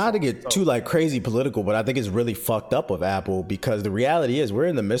right. Not to get too like crazy political, but I think it's really fucked up with Apple because the reality is we're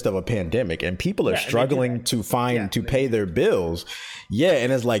in the midst of a pandemic and people are struggling to pay their bills. Yeah,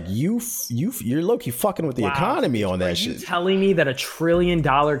 and it's like you're low-key fucking with the economy on that shit. Are you telling me that $1 trillion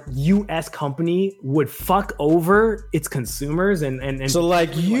U.S. company would fuck over its consumers and so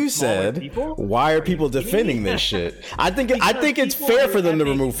like you said, people? Why are people defending this shit? I think it's fair for them to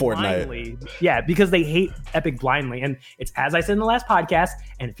remove Fortnite. Blindly. Yeah, because they hate Epic blindly, and it's as I said in the last podcast.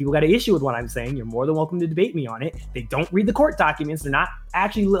 And if people got an issue with what I'm saying, you're more than welcome to debate me on it. They don't read the court documents. They're not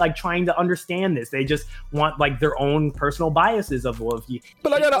actually like trying to understand this. They just want like their own personal biases of well, if you.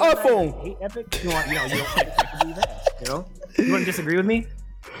 But I got an iPhone. Hate Epic. You don't that. You know, you want to disagree with me?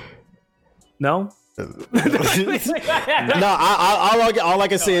 No. No, all I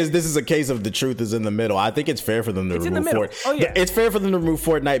can say is this is a case of the truth is in the middle. I think it's fair for them to remove Fortnite. Oh, yeah. It's fair for them to remove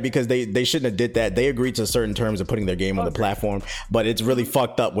Fortnite because they shouldn't have did that. They agreed to certain terms of putting their game on the platform, but it's really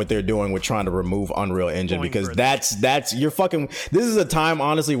fucked up what they're doing with trying to remove Unreal Engine because that's you're fucking. This is a time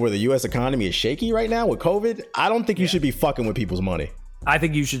honestly where the U.S. economy is shaky right now with COVID. I don't think you should be fucking with people's money. I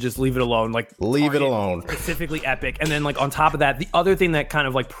think you should just leave it alone. Like leave it alone. Specifically Epic. And then like on top of that, the other thing that kind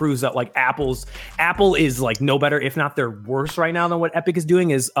of like proves that like Apple is like no better, if not they're worse right now than what Epic is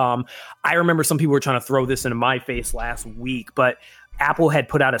doing is I remember some people were trying to throw this into my face last week, but Apple had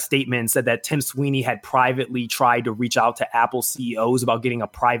put out a statement and said that Tim Sweeney had privately tried to reach out to Apple CEOs about getting a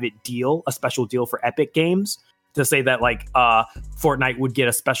private deal, a special deal for Epic Games, to say that like Fortnite would get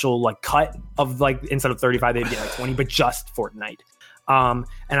a special like cut of like instead of 35, they'd get like 20, but just Fortnite. And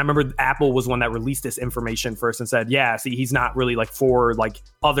I remember Apple was one that released this information first and said, yeah, see, he's not really like for like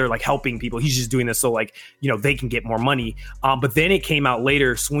other like helping people. He's just doing this so like, you know, they can get more money. But then it came out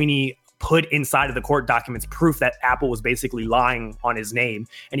later, Sweeney put inside of the court documents proof that Apple was basically lying on his name.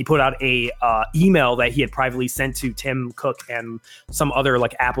 And he put out a email that he had privately sent to Tim Cook and some other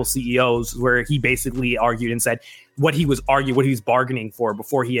like Apple CEOs where he basically argued and said what he was bargaining for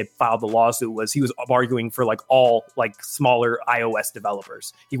before he had filed the lawsuit was he was arguing for like all like smaller iOS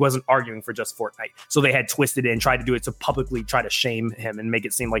developers. He wasn't arguing for just Fortnite. So they had twisted it and tried to do it to publicly try to shame him and make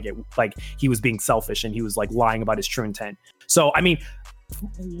it seem like he was being selfish and he was like lying about his true intent. So, I mean,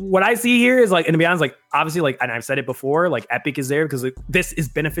 what I see here is like, and to be honest, like obviously like, and I've said it before, like Epic is there because like, this is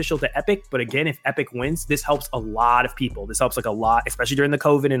beneficial to Epic. But again, if Epic wins, this helps a lot of people. This helps like a lot, especially during the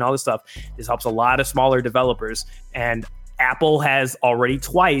COVID and all this stuff. This helps a lot of smaller developers. And Apple has already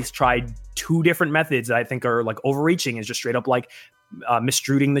twice tried 2 different methods that I think are like overreaching and just straight up like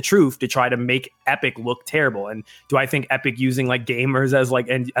misdruting the truth to try to make Epic look terrible. And do I think Epic using like gamers as like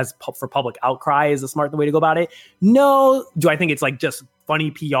and as for public outcry is a smart way to go about it? No. Do I think it's like just funny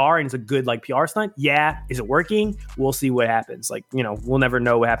PR and it's a good like PR stunt? Yeah. Is it working? We'll see what happens. Like, you know, we'll never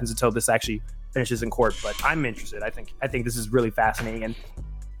know what happens until this actually finishes in court, but I'm interested. I think this is really fascinating. And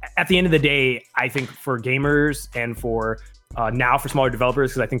at the end of the day, I think for gamers and for now for smaller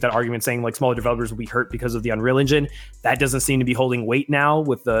developers, because I think that argument saying like smaller developers will be hurt because of the Unreal Engine, that doesn't seem to be holding weight now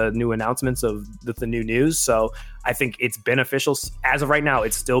with the new announcements of the new news. So I think it's beneficial. As of right now,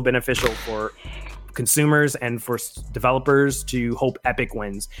 it's still beneficial for consumers and for developers to hope Epic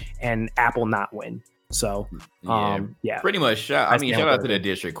wins and Apple not win. So yeah, pretty much. Shout out to the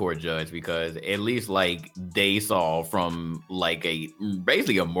district court judge because at least like they saw from like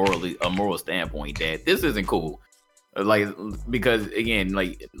basically a moral standpoint that this isn't cool. Like because again,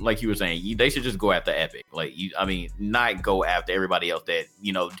 like you were saying, they should just go after Epic. Like not go after everybody else that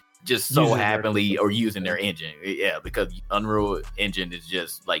just so happily or using their engine. Yeah, because Unreal Engine is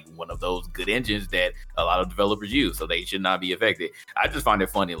just like one of those good engines that a lot of developers use, so they should not be affected. I just find it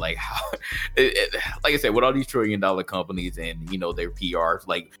funny, like how, like I said, with all these $1 trillion companies and their PRs,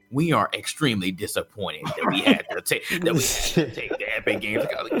 like we are extremely disappointed that we had to take the Epic Games.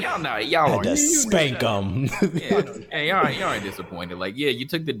 Like, y'all are just spank them. Y'all ain't disappointed. Like, yeah, you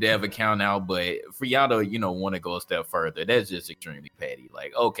took the dev account out, but for y'all to want to go a step further, that's just extremely petty.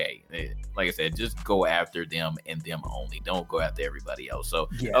 Like, okay, like I said, just go after them and them only. Don't go after everybody else. So,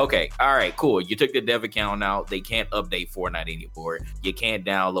 okay, all right, cool. You took the dev account out. They can't update Fortnite anymore. You can't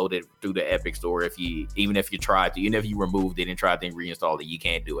download it through the Epic Store even if you tried to, even if you removed it and tried to reinstall it, you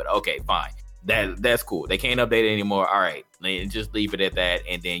can't do it. Okay, fine. That's cool. They can't update it anymore. All right, just leave it at that,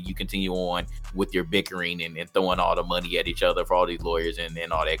 and then you continue on with your bickering and throwing all the money at each other for all these lawyers and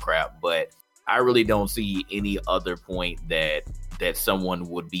all that crap. But I really don't see any other point that someone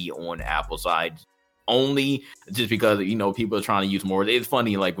would be on Apple's side, only just because people are trying to use morals. It's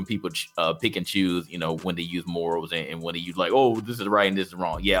funny, like when people pick and choose, when they use morals and when they use like, oh, this is right and this is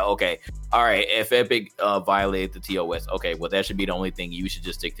wrong. Yeah, okay, all right. If Epic violated the TOS, okay, well that should be the only thing. You should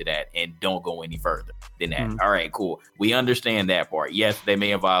just stick to that and don't go any further than that. Mm-hmm. All right, cool. We understand that part. Yes, they may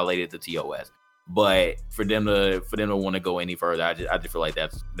have violated the TOS, but for them to want to go any further, I just feel like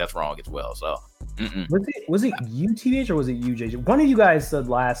that's wrong as well. So. Was it you, TBH, or was it you, JJ? One of you guys said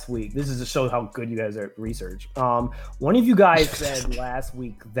last week, this is to show how good you guys are at research. One of you guys said last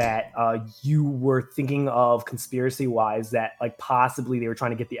week that you were thinking of conspiracy-wise that like possibly they were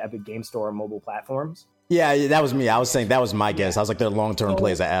trying to get the Epic Game Store on mobile platforms. Yeah, that was me. I was saying that was my guess. I was like, their long-term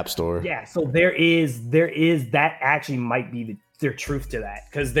play is the App Store. Yeah, so there is that actually might be their truth to that,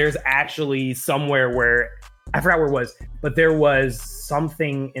 because there's actually somewhere where I forgot where it was, but there was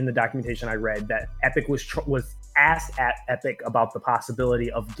something in the documentation I read that Epic was asked at Epic about the possibility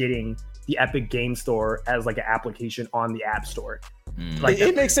of getting the Epic Game Store as like an application on the App Store. Like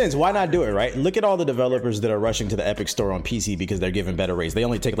it makes sense. Why not do it, right? Look at all the developers that are rushing to the Epic Store on PC because they're given better rates. They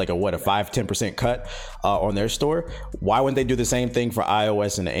only take like a 5-10% cut on their store. Why wouldn't they do the same thing for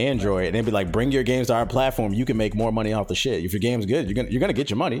iOS and Android? And they'd be like, bring your games to our platform. You can make more money off the shit. If your game's good, you're gonna get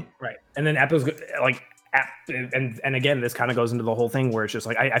your money. Right. And then Apple's like. And again, this kind of goes into the whole thing where it's just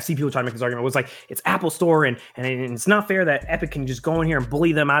like I see people trying to make this argument. It's like it's Apple Store and it's not fair that Epic can just go in here and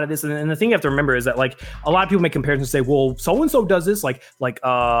bully them out of this. And the thing you have to remember is that like a lot of people make comparisons and say, well, so and so does this, like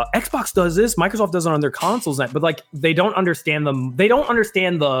Xbox does this, Microsoft does it on their consoles, but like they don't understand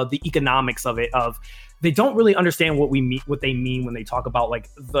the economics of it. They don't really understand what they mean when they talk about like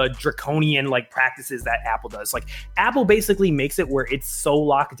the draconian like practices that Apple does. Like Apple basically makes it where it's so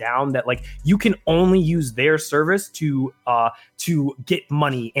locked down that like you can only use their service to get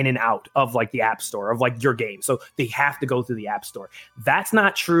money in and out of like the App Store of like your game. So they have to go through the App Store. That's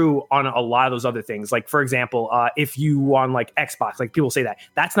not true on a lot of those other things. Like for example, if you on like Xbox, like people say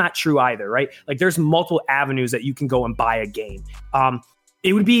that's not true either, right? Like there's multiple avenues that you can go and buy a game.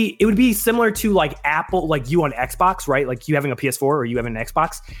 It would be similar to like Apple, like you on Xbox, right? Like you having a PS4 or you having an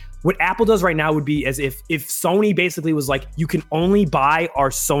Xbox. What Apple does right now would be as if Sony basically was like, you can only buy our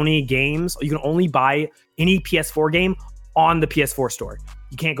Sony games. You can only buy any PS4 game on the PS4 store.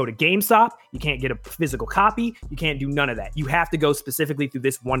 You can't go to GameStop. You can't get a physical copy. You can't do none of that. You have to go specifically through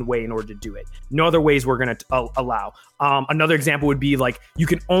this one way in order to do it. No other ways we're going to allow. Another example would be like you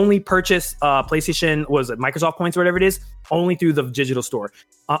can only purchase PlayStation, Microsoft points or whatever it is, only through the digital store.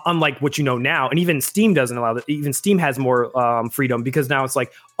 Unlike what you know now, and even Steam doesn't allow that. Even Steam has more freedom because now it's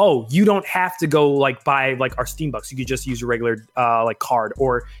like, oh, you don't have to go like buy like our Steam Bucks. You could just use your regular like card,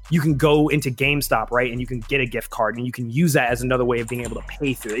 or you can go into GameStop, right, and you can get a gift card, and you can use that as another way of being able to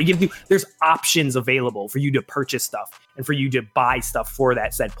pay through it. There's options available for you to purchase stuff and for you to buy stuff for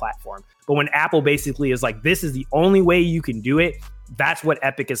that said platform. But when Apple basically is like, this is the only way you can do it, that's what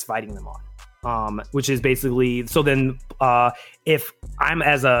Epic is fighting them on. Which is basically, so then if I'm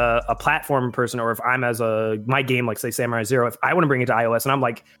as a platform person, or if I'm as my game, like say Samurai Zero, if I want to bring it to iOS and I'm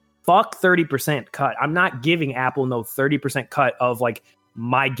like, fuck 30% cut, I'm not giving Apple no 30% cut of like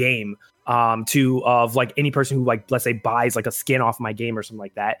my game of like any person who like, let's say buys like a skin off my game or something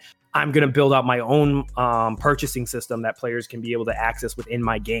like that. I'm going to build out my own purchasing system that players can be able to access within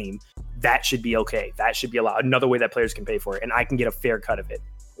my game. That should be okay. That should be allowed. Another way that players can pay for it, and I can get a fair cut of it.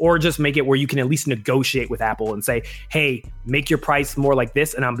 Or just make it where you can at least negotiate with Apple and say, hey, make your price more like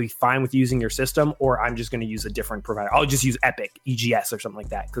this and I'll be fine with using your system, or I'm just going to use a different provider. I'll just use Epic, EGS or something like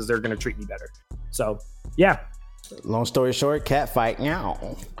that because they're going to treat me better. So, yeah. Long story short, cat fight.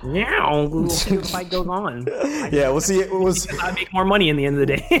 Meow. The fight goes on. Yeah, we'll see. I make more money in the end of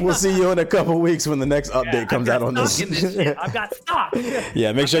the day. We'll see you in a couple weeks when the next update comes out on this. I've got stock.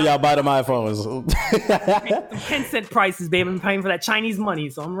 Yeah, make sure y'all buy them iPhones. Some 10-cent prices, babe. I'm paying for that Chinese money,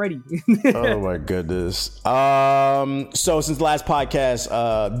 so I'm ready. Oh my goodness. So since the last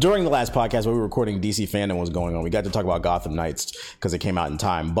podcast, during the last podcast where we were recording, DC Fandom was going on. We got to talk about Gotham Knights because it came out in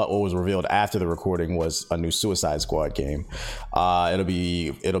time. But what was revealed after the recording was a new Suicide Squad game. It'll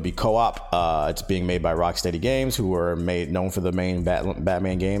be co-op. It's being made by Rocksteady Games, who are known for the main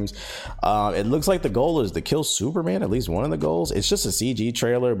Batman games. It looks like the goal is to kill Superman. At least one of the goals. It's just a CG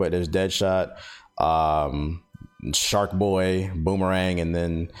trailer, but there's Deadshot, Shark Boy, Boomerang, and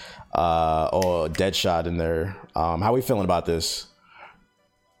then Deadshot in there. How are we feeling about this?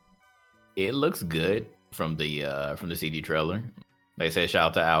 It looks good from the CG trailer. Like I said,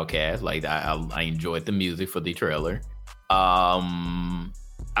 shout out to Outkast. Like I enjoyed the music for the trailer. I'm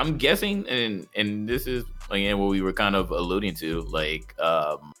guessing, and this is again what we were kind of alluding to. Like,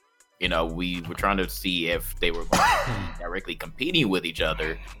 we were trying to see if they were going to be directly competing with each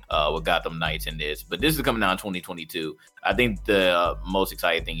other with Gotham Knights in this. But this is coming out in 2022. I think the most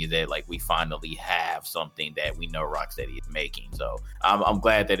exciting thing is that like we finally have something that we know Rocksteady is making. So I'm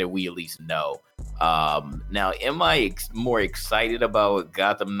glad that we at least know. Now, am I more excited about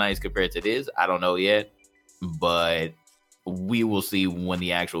Gotham Knights compared to this? I don't know yet, but we will see when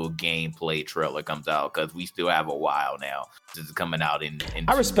the actual gameplay trailer comes out, because we still have a while now since it's coming out in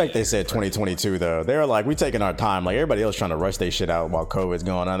I respect they said 2022 though. They're like, we taking our time. Like everybody else trying to rush their shit out while COVID's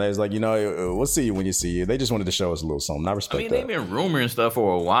going on. It's like, we'll see you when you see you. They just wanted to show us a little something. I respect that. They've been rumoring stuff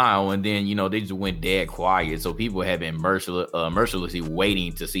for a while, and then they just went dead quiet. So people have been mercilessly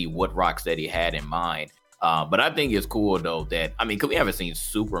waiting to see what Rocksteady had in mind. But I think it's cool though that, because we haven't seen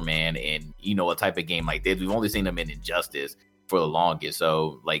Superman in, a type of game like this. We've only seen him in Injustice for the longest.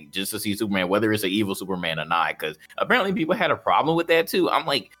 So like, just to see Superman, whether it's an evil Superman or not, because apparently people had a problem with that too. I'm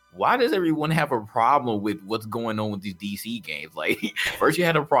like, why does everyone have a problem with what's going on with these DC games? Like, first you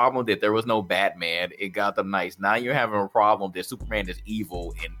had a problem that there was no Batman in Gotham Knights. Now you're having a problem that Superman is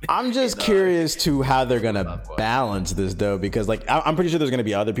evil. I'm just curious to how they're going to balance this, though, because, like, I'm pretty sure there's going to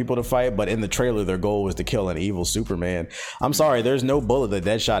be other people to fight, but in the trailer, their goal was to kill an evil Superman. I'm sorry, there's no bullet that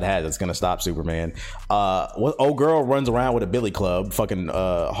Deadshot has that's going to stop Superman. Old girl runs around with a billy club, fucking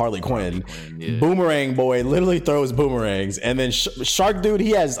Harley Quinn. Yeah. Boomerang boy literally throws boomerangs. And then Shark Dude, he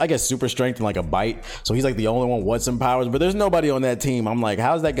has, I guess, super strength and like a bite, so he's like the only one with some powers, but there's nobody on that team. I'm like,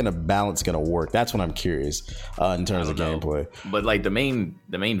 how's that gonna work? That's what I'm curious in terms of gameplay. But like the main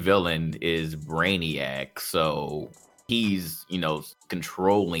villain is Brainiac, so he's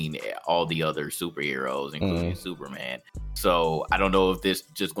controlling all the other superheroes, including Superman. So I don't know if this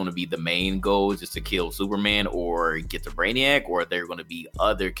just going to be the main goal, just to kill Superman or get to Brainiac, or if there are going to be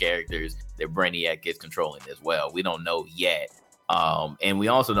other characters that Brainiac is controlling as well. We don't know yet. And we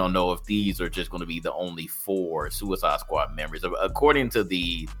also don't know if these are just going to be the only 4 Suicide Squad members. According to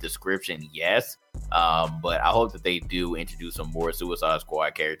the description, yes. But I hope that they do introduce some more Suicide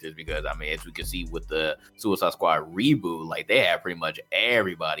Squad characters, because, as we can see with the Suicide Squad reboot, like, they have pretty much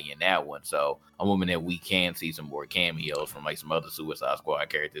everybody in that one. So I'm hoping that we can see some more cameos from, like, some other Suicide Squad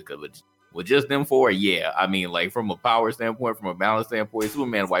characters, because with just them 4, yeah. Like, from a power standpoint, from a balance standpoint,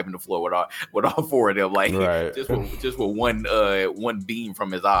 Superman wiping the floor with all 4 of them. Like, right. just with one beam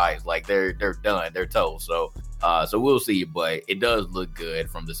from his eyes, like they're done, they're toast. So we'll see, but it does look good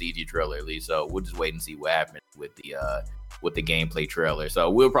from the CG trailer at least. So we'll just wait and see what happens with the gameplay trailer. So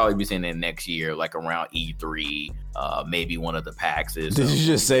we'll probably be seeing it next year, like around E3, maybe one of the PAXs. Did you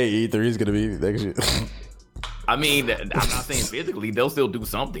just say E3 is gonna be next year? I'm not saying physically. They'll still do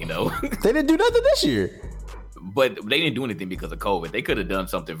something, though. They didn't do nothing this year. But they didn't do anything because of COVID. They could have done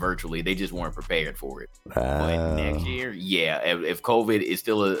something virtually. They just weren't prepared for it. But next year, yeah, if COVID is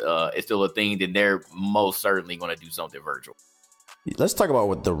still a thing, then they're most certainly going to do something virtual. Let's talk about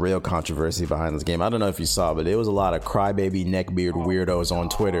what the real controversy behind this game. I don't know if you saw, but there was a lot of crybaby neckbeard weirdos on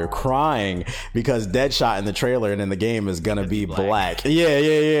Twitter crying because Deadshot in the trailer and in the game is gonna be black.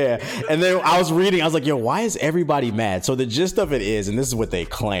 Yeah. And then I was reading, I was like, yo, why is everybody mad? So the gist of it is, and this is what they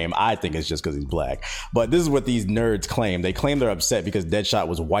claim, I think it's just because he's black, but this is what these nerds claim. They claim they're upset because Deadshot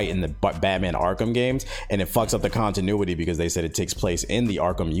was white in the Batman Arkham games, and it fucks up the continuity because they said it takes place in the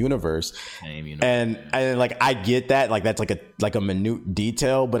Arkham universe. And like, I get that, like, that's like a minute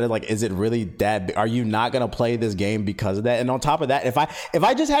detail, but like, is it really that big? Are you not gonna play this game because of that? And on top of that, if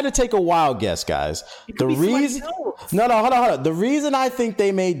I just had to take a wild guess, guys, the reason hold on. The reason I think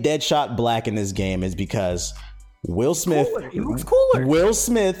they made Deadshot black in this game is because Will Smith. He looks cooler. Will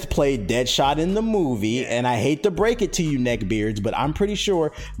Smith played Deadshot in the movie, and I hate to break it to you, neckbeards, but I'm pretty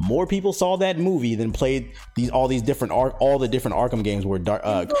sure more people saw that movie than played all the different Arkham games. Where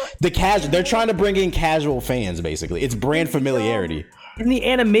they're trying to bring in casual fans. Basically, it's brand familiarity. In the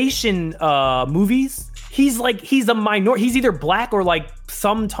animation movies, he's a minority. He's either black or like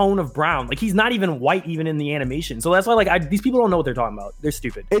some tone of brown. Like he's not even white even in the animation. So that's why these people don't know what they're talking about. They're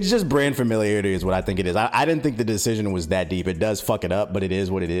stupid. It's just brand familiarity is what I think it is. I didn't think the decision was that deep. It does fuck it up, but it is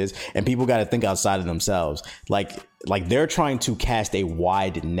what it is. And people got to think outside of themselves. Like they're trying to cast a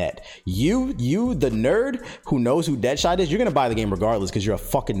wide net. You, the nerd who knows who Deadshot is, you're going to buy the game regardless because you're a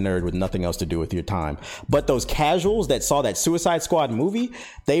fucking nerd with nothing else to do with your time. But those casuals that saw that Suicide Squad movie,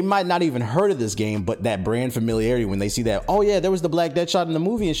 they might not even heard of this game, but that brand familiarity when they see that, oh yeah, there was the black Deadshot in the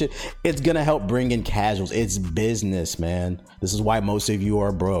movie and shit, it's going to help bring in casuals. It's business, man. This is why most of you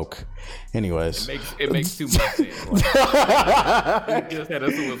are broke. Anyways. It makes too much sense. Like, we just had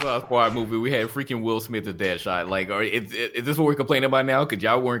a Suicide Squad movie. We had freaking Will Smith as Deadshot. Like, is this what we're complaining about now? Because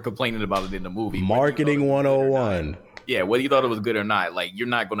y'all weren't complaining about it in the movie. Marketing 101. Yeah, whether you thought it was good or not, like you're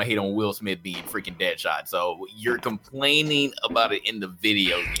not gonna hate on Will Smith being freaking Deadshot. So you're complaining about it in the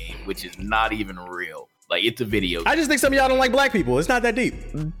video game, which is not even real. Like it's a video game. I just think some of y'all don't like black people. It's not that deep.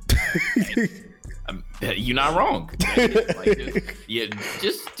 You're not wrong.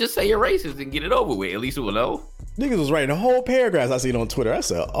 Just say you're racist and get it over with. At least we'll know. Niggas was writing whole paragraphs I seen on Twitter. I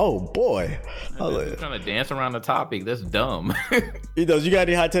said, "Oh boy." Trying to dance around the topic. That's dumb. You got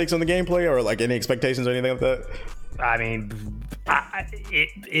any hot takes on the gameplay or like any expectations or anything like that? I mean,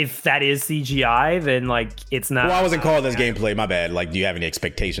 if that is CGI, then like it's not. Well, I wasn't calling this gameplay. My bad. Like, do you have any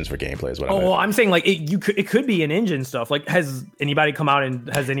expectations for gameplay? Is what I'm saying. Like, it could be an engine stuff. Like, has anybody come out and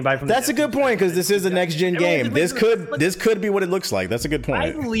has anybody from? That's a good point because this is a next gen game. This could be what it looks like. That's a good point.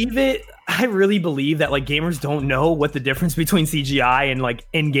 I believe it. I really believe that like gamers don't know what the difference between CGI and like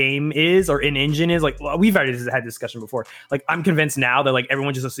in game is or in engine is. Like we've already had this discussion before. Like I'm convinced now that like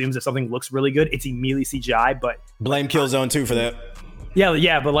everyone just assumes if something looks really good, it's immediately CGI. But blame Killzone 2 for that.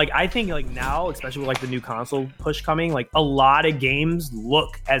 Yeah, but like I think like now, especially with like the new console push coming, like a lot of games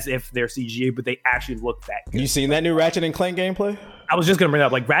look as if they're CGI, but they actually look that good. You seen that new Ratchet and Clank gameplay? I was just gonna bring that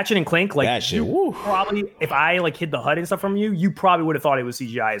up, like Ratchet and Clank, like that shit. Probably if I like hid the HUD and stuff from you, you probably would have thought it was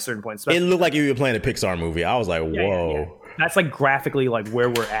CGI at a certain point. It looked like you were playing a Pixar movie. I was like, whoa. Yeah. That's like graphically like where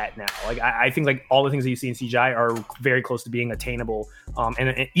we're at now. Like I think like all the things that you see in CGI are very close to being attainable.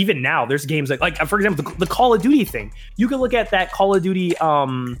 And even now there's games like for example the Call of Duty thing. You can look at that Call of Duty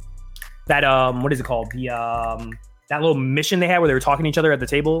what is it called? That little mission they had where they were talking to each other at the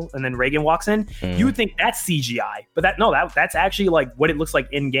table and then Reagan walks in. You would think that's CGI, but that's actually like what it looks like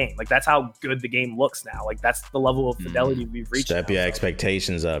in game. Like that's how good the game looks now. Like that's the level of fidelity we've reached. Step your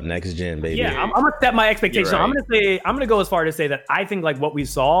expectations up, next gen, baby. Yeah, I'm gonna step my expectations. Right. I'm gonna go as far to say that I think like what we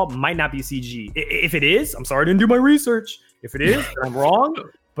saw might not be CG. If it is, I'm sorry I didn't do my research. If it is, then I'm wrong.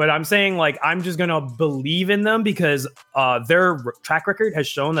 But I'm saying like I'm just gonna believe in them because their track record has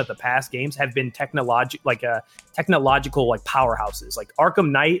shown that the past games have been technological like powerhouses. Like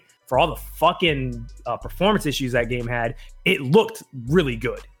Arkham Knight, for all the fucking performance issues that game had, it looked really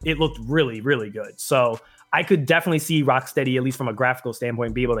good. It looked really, really good. So I could definitely see Rocksteady, at least from a graphical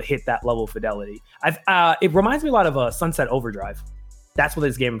standpoint, be able to hit that level of fidelity. It reminds me a lot of Sunset Overdrive. That's what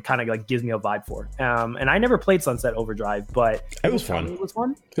this game kind of like gives me a vibe for. And I never played Sunset Overdrive, but it was fun. It was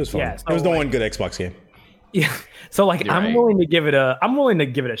fun. Yeah, so it was the one good Xbox game. Yeah. So like I'm willing to give it a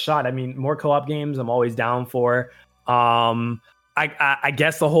shot. I mean, more co-op games I'm always down for. I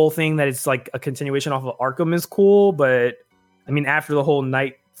guess the whole thing that it's like a continuation off of Arkham is cool, but I mean after the whole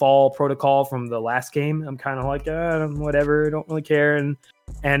Nightfall protocol from the last game, I'm kind of like whatever, don't really care.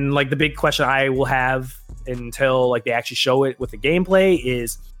 And like the big question I will have until like they actually show it with the gameplay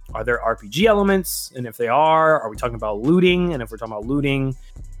is, are there RPG elements? And if they are we talking about looting? And if we're talking about looting,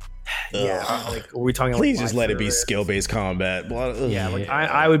 like are we talking? Please just let it be skill-based combat. Yeah, like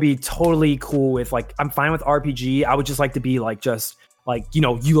I would be totally cool with like I'm fine with RPG. I would just like to be like just like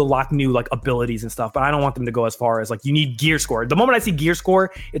you unlock new like abilities and stuff, but I don't want them to go as far as like you need gear score. The moment I see gear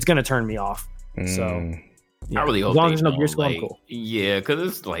score, it's gonna turn me off. So. Yeah, I really hope as long as no gear score, I'm cool. Yeah, because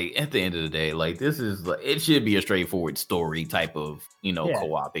it's like at the end of the day, like this is like it should be a straightforward story type of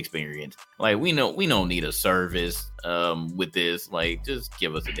co-op experience. Like we don't need a service with this. Like just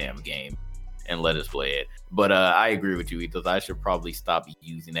give us a damn game and let us play it. But I agree with you, Ethos. I should probably stop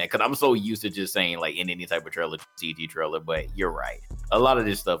using that because I'm so used to just saying like in any type of trailer, CG trailer. But you're right, a lot of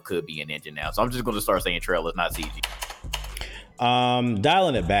this stuff could be an engine now, so I'm just going to start saying trailers, not CG.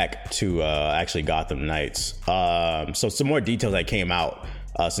 Dialing it back to actually Gotham Knights. So some more details that came out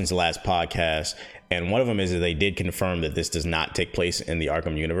since the last podcast. and one of them is that they did confirm that this does not take place in the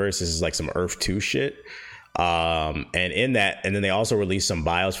Arkham universe. This is like some Earth 2 shit. And in that, and then they also released some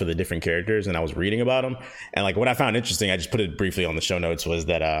bios for the different characters, and I was reading about them, and like what I found interesting, I just put it briefly on the show notes, was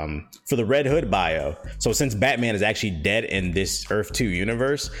that for the Red Hood bio, so since Batman is actually dead in this Earth 2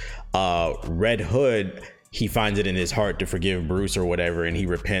 universe, Red Hood, he finds it in his heart to forgive Bruce or whatever, and he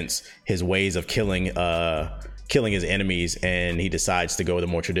repents his ways of killing his enemies, and he decides to go with a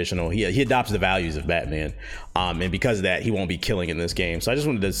more traditional, he adopts the values of Batman, and because of that, he won't be killing in this game. So I just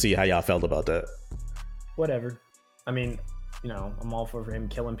wanted to see how y'all felt about that. Whatever. I mean, you know, I'm all for him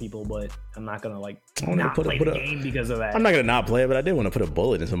killing people, but I'm not gonna like I not play the game because of that. I'm not gonna not play it, but I did want to put a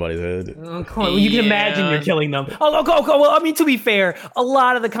bullet in somebody's head. Oh, come on. You can imagine you're killing them. Oh, well, I mean, to be fair, a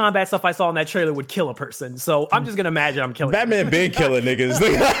lot of the combat stuff I saw in that trailer would kill a person, so I'm just gonna imagine I'm killing. Batman been killing niggas.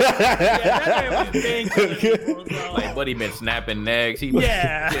 Batman was been killing people, so. Like, buddy been snapping necks. He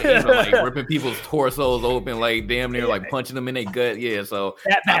Yeah. like ripping people's torsos open, like damn near like punching them in their gut. Yeah, so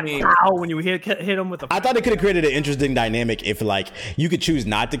I mean, pow, when you hit him with the. I thought it could have created an interesting dynamic if like you could choose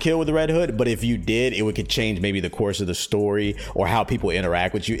not to kill with the Red Hood, but if you did, it could change maybe the course of the story or how people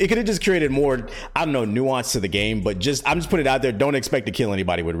interact with you. It could have just created more, I don't know, nuance to the game. But I'm just putting it out there. Don't expect to kill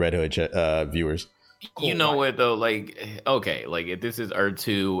anybody with Red Hood, viewers. Cool. You know what though? Like, okay, like if this is Earth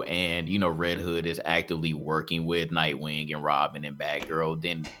 2 and you know Red Hood is actively working with Nightwing and Robin and Batgirl,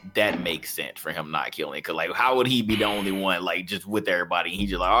 then that makes sense for him not killing. Cause like, how would he be the only one like just with everybody?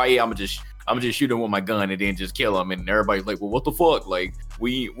 He's just like, oh yeah, I'm gonna just shoot him with my gun and then just kill him. And everybody's like, well, what the fuck? Like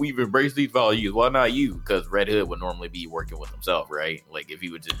we've embraced these values. Why not you? Because Red Hood would normally be working with himself, right? Like if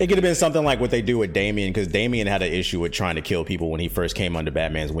he would just. It could have been something like what they do with Damian, because Damian had an issue with trying to kill people when he first came under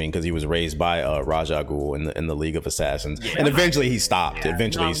Batman's wing, because he was raised by Ra's al Ghul in the League of Assassins, and eventually he stopped. It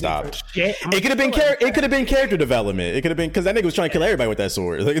could have been character development. It could have been because that nigga was trying to kill everybody with that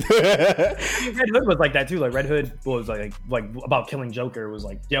sword. Red Hood was like that too. Like Red Hood was like about killing Joker. Was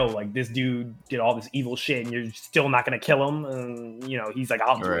like, yo, like this dude did all this evil shit, and you're still not gonna kill him. And you know, he's like,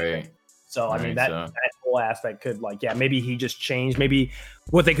 I'll do it. So I mean, that whole aspect could like, yeah, maybe he just changed. Maybe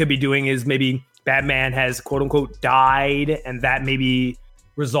what they could be doing is maybe Batman has quote unquote died, and that maybe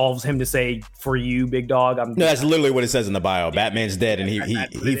resolves him to say, for you, big dog. No, that's literally what it says in the bio. Batman's dead, and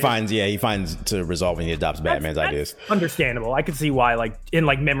he finds to resolve, and he adopts Batman's ideas. Understandable. I could see why, like in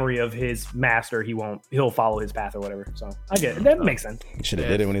like memory of his master, he'll follow his path or whatever. So I get it. That makes sense. He should have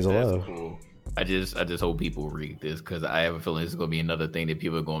did it when he's alive. Cool. I just hope people read this, because I have a feeling this is gonna be another thing that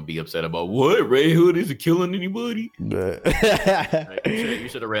people are gonna be upset about. What? Red Hood isn't killing anybody? You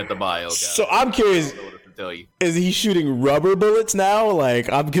should have read the bio, guys. So I'm curious. Tell you. Is he shooting rubber bullets now?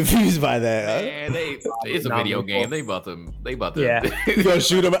 Like, I'm confused by that. Man, it's a video game. They about to yeah. You gonna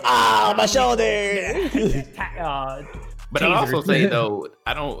shoot him? My shoulder. But I'll also say though,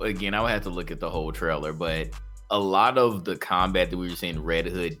 I would have to look at the whole trailer, but a lot of the combat that we were seeing Red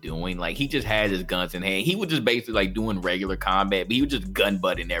Hood doing, like he just has his guns in hand. He was just basically like doing regular combat, but he was just gun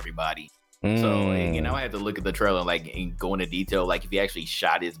butting everybody. So again, I had to look at the trailer and go into detail, like if he actually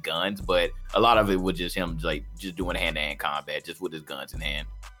shot his guns, but a lot of it was just him like just doing hand-to-hand combat, just with his guns in hand.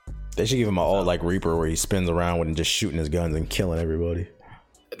 They should give him an all like Reaper where he spins around with and just shooting his guns and killing everybody.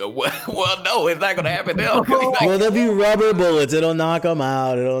 Well, no, it's not gonna happen now. Well, there'll be rubber bullets. It'll knock them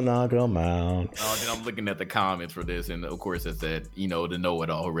out. Oh, then I'm looking at the comments for this, and of course it said, you know, the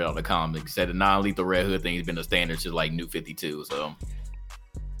know-it-all who read all the comics said the non-lethal Red Hood thing has been a standard since like New 52. So.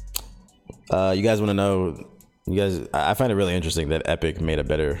 You guys want to know? I find it really interesting that Epic made a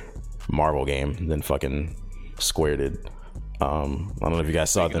better Marvel game than fucking Square did. I don't know if you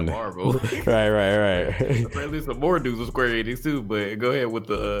guys saw them. Marvel. Right. At least some more dudes with Square Enix too, but go ahead with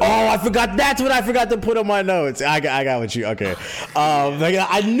the. I forgot. That's what I forgot to put on my notes. I got what you. Okay.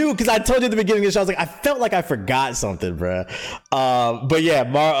 I knew because I told you at the beginning of the show. I was like, I felt like I forgot something, bro. But yeah,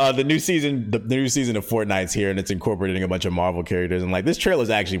 the new season of Fortnite's here, and it's incorporating a bunch of Marvel characters. And like this trailer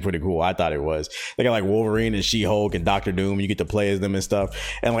is actually pretty cool. I thought it was. They got like Wolverine and She-Hulk and Doctor Doom. You get to play as them and stuff.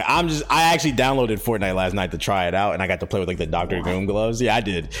 And like I actually downloaded Fortnite last night to try it out, and I got to play with like the Doctor Doom gloves. Yeah, I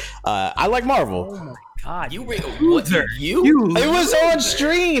did. I like Marvel. Oh my God, you It was on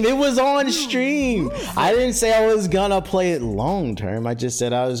stream. I didn't say I was gonna play it long term. I just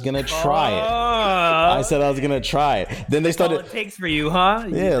said I was gonna try it. I said I was gonna try it. Then they started. That's all it takes for you, huh?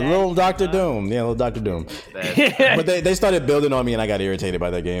 Yeah, little Doctor Doom. But they started building on me, and I got irritated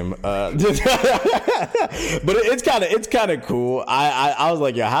by that game. But it's kind of cool. I was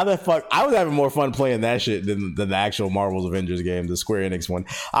like, yeah, how the fuck? I was having more fun playing that shit than the actual Marvel's Avengers game, the Square Enix one.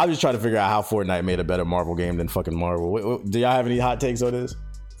 I was just trying to figure out how Fortnite made a better Marvel game than fucking Marvel. Do y'all have any hot takes on this?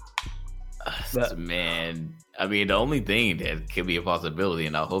 Man, I mean, the only thing that could be a possibility,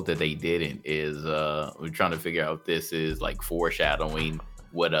 and I hope that they didn't, is we're trying to figure out if this is like foreshadowing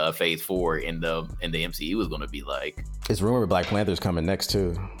what Phase 4 in the MCU is going to be like. It's rumored Black Panther's coming next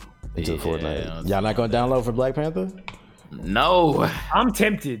too into the Fortnite. Y'all not going to download for Black Panther? No, I'm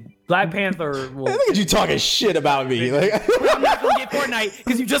tempted. Black Panther will. Look at you talking shit about me. Like, I'm not gonna get Fortnite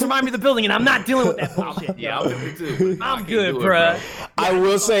because you just reminded me of the building, and I'm not dealing with that bullshit. yeah, I'm too. I'm good, bruh. I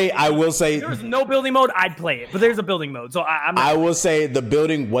will say. If there's no building mode, I'd play it, but there's a building mode, so I will say the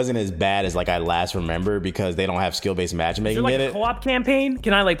building wasn't as bad as like I last remember because they don't have skill-based matchmaking like in a it. co-op campaign?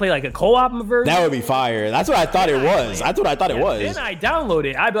 Can I like play like a co-op version? That would be fire. That's what I thought it was. That's what I thought it was. Then I download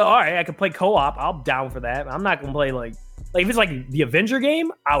it. I'd be all right. I could play co-op. I'm down for that. I'm not gonna play like if it's like the Avenger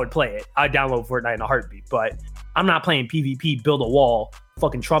game, I would play it. I'd download Fortnite in a heartbeat, but I'm not playing PvP, build a wall,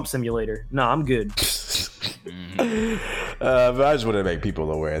 fucking Trump simulator. No, I'm good. But I just want to make people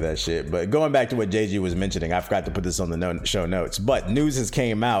aware of that shit. But going back to what JG was mentioning, I forgot to put this on the show notes, but news has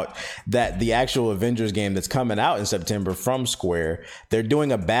came out that the actual Avengers game that's coming out in September from Square, they're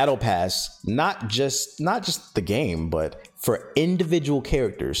doing a battle pass, not just the game, but for individual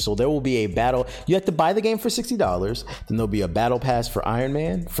characters. So there will be a battle. You have to buy the game for $60. Then there'll be a battle pass for Iron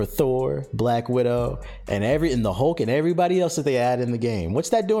Man, for Thor, Black Widow, and the Hulk and everybody else that they add in the game. What's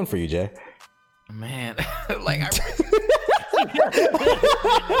that doing for you, Jay? Man, like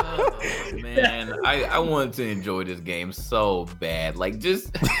I want to enjoy this game so bad. Like,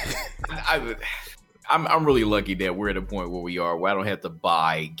 just I'm really lucky that we're at a point where we are where I don't have to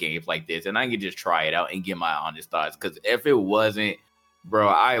buy games like this, and I can just try it out and get my honest thoughts. Because if it wasn't, bro,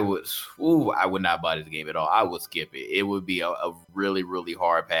 I would not buy this game at all. I would skip it. It would be a really, really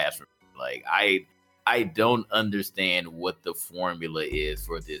hard pass for me. Like, I don't understand what the formula is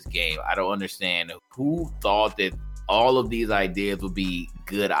for this game. I don't understand who thought that all of these ideas would be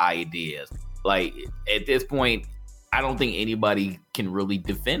good ideas. Like, at this point, I don't think anybody can really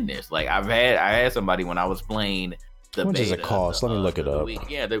defend this. Like, I had somebody when I was playing the How much beta. does it cost? Let me look it up.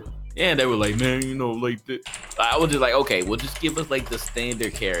 They were like, man, like this. I was just like, okay, well, just give us like the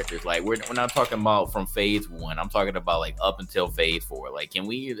standard characters. Like, we're not talking about from Phase 1. I'm talking about like up until Phase 4. Like, can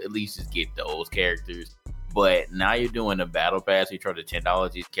we at least just get those characters? But now you're doing a battle pass. You try to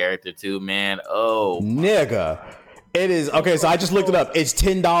 $10 each character too, man. Oh, nigga. It is okay. So I just looked it up. It's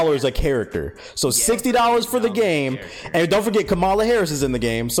 $10 a character. So $60 for the game, and don't forget Kamala Harris is in the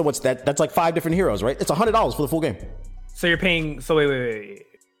game. So what's that? That's like 5 different heroes, right? It's $100 for the full game. So you're paying. So wait.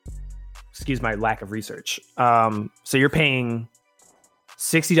 Excuse my lack of research. So you're paying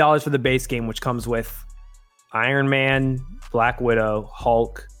 $60 for the base game, which comes with Iron Man, Black Widow,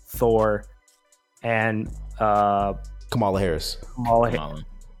 Hulk, Thor, and Kamala Harris.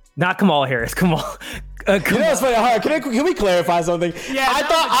 Not Kamala Harris. Kamala. You know what's funny? Can we clarify something? Yeah,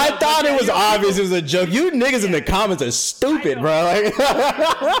 I thought it was obvious it was a joke. You niggas in the comments are stupid, bro. Like,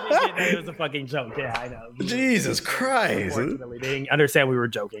 it was a fucking joke. Yeah, I know. Jesus Christ. Unfortunately, they didn't understand we were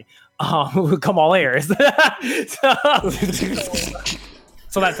joking. Kamala Harris. So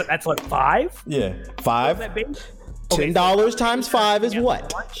that's what, 5? Yeah, 5. $10 times 5 is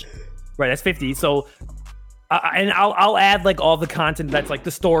what? Right, that's 50. So. And I'll add like all the content that's like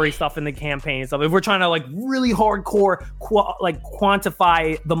the story stuff in the campaign and stuff. If we're trying to like really hardcore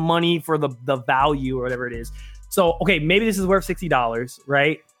quantify the money for the value or whatever it is. So, okay, maybe this is worth $60,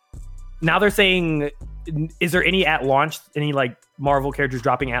 right? Now they're saying, is there any at launch, any like Marvel characters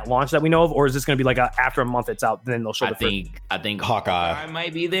dropping at launch that we know of? Or is this going to be like after a month it's out, then they'll show I think Hawkeye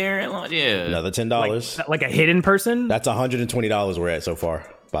might be there at launch. Yeah. Another $10. Like a hidden person? That's $120 we're at so far,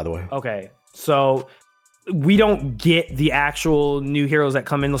 by the way. Okay. So we don't get the actual new heroes that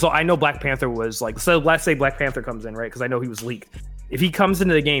come in. So I know Black Panther was like, so let's say Black Panther comes in, right? Because I know he was leaked. If he comes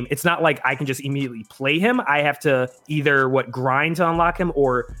into the game, it's not like I can just immediately play him. I have to either grind to unlock him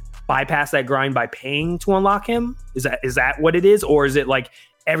or bypass that grind by paying to unlock him. Is that what it is? Or is it like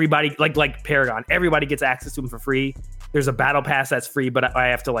everybody, like Paragon, everybody gets access to him for free? There's a battle pass that's free, but I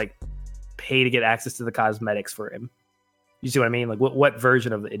have to like pay to get access to the cosmetics for him. You see what I mean? Like what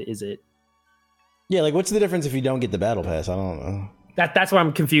version of it is it? Yeah, like what's the difference if you don't get the battle pass? I don't know. That's what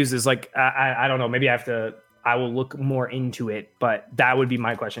I'm confused. Is like I don't know. Maybe I will look more into it, but that would be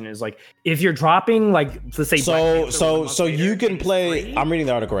my question. Is like if you're dropping like let's say so you can play. Free? I'm reading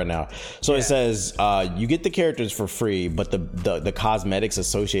the article right now. So it says you get the characters for free, but the cosmetics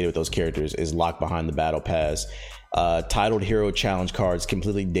associated with those characters is locked behind the battle pass. Titled hero challenge cards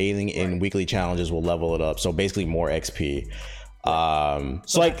completely daily and weekly challenges will level it up. So basically more XP.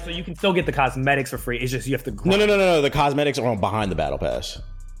 So you can still get the cosmetics for free. It's just you have to grind. No. The cosmetics are behind the battle pass.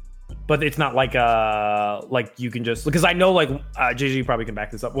 But it's not like you can just, because I know like JG probably can back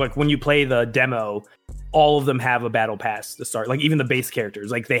this up. Like when you play the demo, all of them have a battle pass to start. Like even the base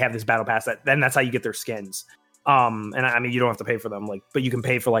characters, like they have this battle pass then that's how you get their skins. And I mean, you don't have to pay for them, like, but you can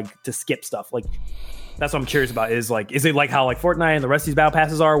pay for like to skip stuff. Like that's what I'm curious about is it like how like Fortnite and the rest of these battle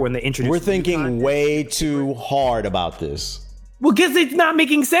passes are when they introduce? We're thinking way too hard about this. Well, because it's not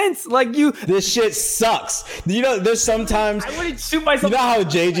making sense. Like this shit sucks. You know, there's sometimes I wouldn't shoot myself. You know how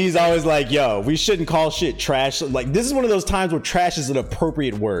JG's always like, yo, we shouldn't call shit trash. Like this is one of those times where trash is an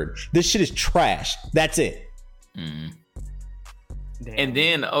appropriate word. This shit is trash. That's it. Mm. And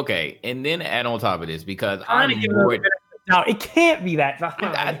then add on top of this because I'm bored. No, it can't be that.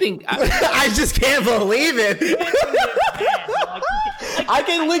 I think I just can't believe it. I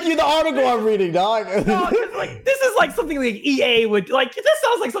can link you the article I'm reading, dog. No, like this is like something like EA would like. This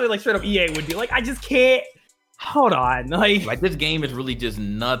sounds like something like straight up EA would do. Like I just can't. Hold on, like this game is really just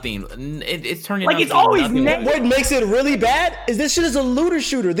nothing. It's turning like out it's always what makes it really bad is this shit is a looter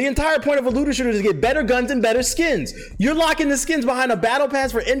shooter. The entire point of a looter shooter is to get better guns and better skins. You're locking the skins behind a battle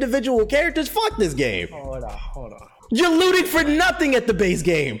pass for individual characters. Fuck this game. Hold on. You're looting for nothing at the base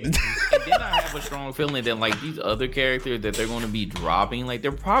game. And then I have a strong feeling that like these other characters that they're going to be dropping, like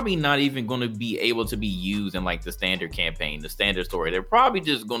they're probably not even going to be able to be used in like the standard campaign, the standard story. They're probably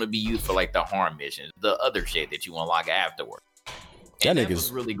just going to be used for like the harm missions, the other shit that you unlock afterward. And that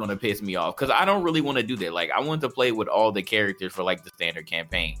was really going to piss me off because I don't really want to do that. Like I want to play with all the characters for like the standard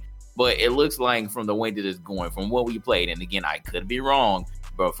campaign, but it looks like from the way that it's going, from what we played, and again I could be wrong.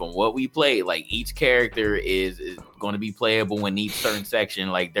 But from what we played, like each character is going to be playable in each certain section.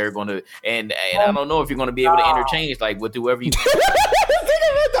 Like they're going to, and I don't know if you're going to be able to interchange like with whoever you. I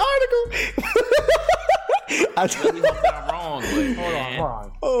read the article. I really hope that I'm wrong. But, hold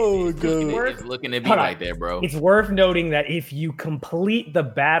on. Oh god, it's looking to be like that, bro. It's worth noting that if you complete the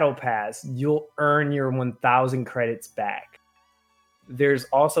battle pass, you'll earn your 1,000 credits back. There's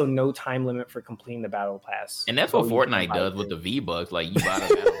also no time limit for completing the battle pass. And that's what Fortnite does with the V-Bucks. Like, you buy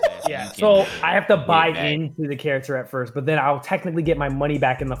the battle pass. Yeah, so I have to buy into the character at first, but then I'll technically get my money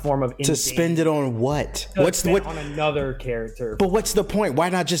back in the form of to spend it on what? On another character. But what's the point? Why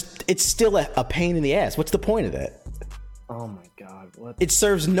not just? It's still a pain in the ass. What's the point of that? Oh my god! What? It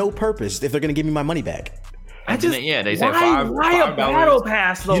serves no purpose if they're gonna give me my money back. They said why a battle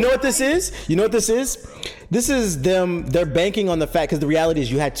pass though? You know what this is? This is them. They're banking on the fact because the reality is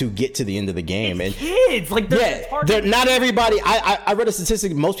you had to get to the end of the game. It's kids, like they're not everybody. I read a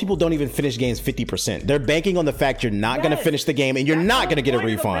statistic. Most people don't even finish games 50%. They're banking on the fact you're not going to finish the game and you're not going to get a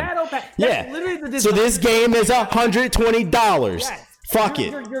refund. So this game is $120. Yes. Fuck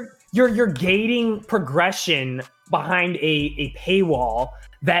it. You're gating progression behind a paywall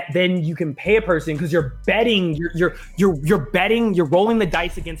that then you can pay a person because you're betting, you're betting, you're rolling the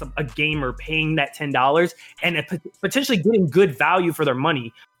dice against a gamer paying that $10 and potentially getting good value for their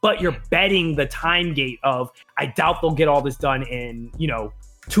money, but you're betting the time gate of, I doubt they'll get all this done in,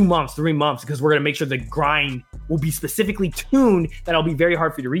 2 months, 3 months, because we're going to make sure the grind will be specifically tuned that it'll be very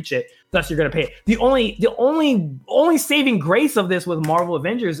hard for you to reach it. Thus, you're going to pay it. The only saving grace of this with Marvel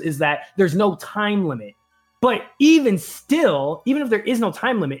Avengers is that there's no time limit. But even still, even if there is no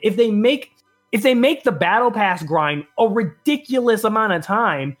time limit, if they make the battle pass grind a ridiculous amount of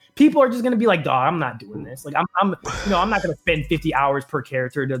time, people are just gonna be like, "Dog, I'm not doing this. Like, I'm not gonna spend 50 hours per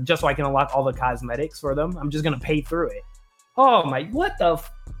character just so I can unlock all the cosmetics for them. I'm just gonna pay through it." Oh my, what the?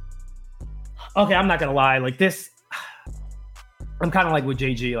 Okay, I'm not gonna lie. Like this, I'm kind of like with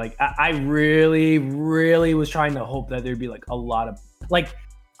JG. Like, I really, really was trying to hope that there'd be like a lot of like.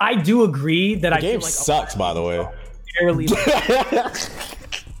 I do agree that the game sucks, by the way. Barely.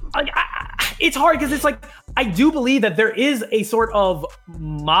 It's hard because it's like I do believe that there is a sort of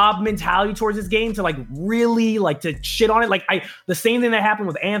mob mentality towards this game to like really like to shit on it. Like the same thing that happened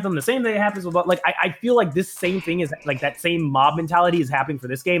with Anthem, the same thing that happens with like I feel like this same thing is like that same mob mentality is happening for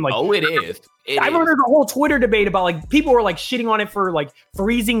this game. Like it is. I remember the whole Twitter debate about like people were like shitting on it for like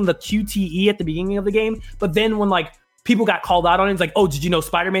freezing the QTE at the beginning of the game, but then when like people got called out on it. It's like, oh, did you know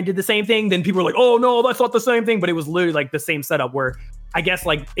Spider-Man did the same thing? Then people were like, oh no, that's not the same thing. But it was literally like the same setup where I guess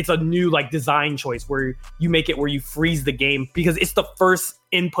like it's a new like design choice where you make it where you freeze the game because it's the first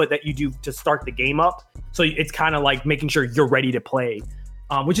input that you do to start the game up. So it's kind of like making sure you're ready to play,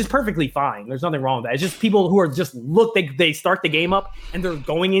 which is perfectly fine. There's nothing wrong with that. It's just people who are just they start the game up and they're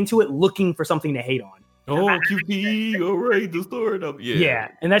going into it looking for something to hate on. Oh, QTE, all right, the start up. Yeah,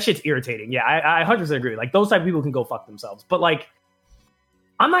 and that shit's irritating. Yeah, I 100% agree. Like, those type of people can go fuck themselves. But, like,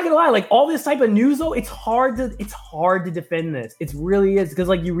 I'm not gonna lie, like all this type of news though, it's hard to defend this. It really is, because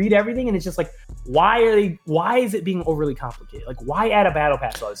like you read everything and it's just like, why is it being overly complicated? Like, why add a battle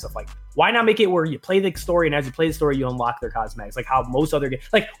pass to all this stuff? Like, why not make it where you play the story and as you play the story you unlock their cosmetics, like how most other games,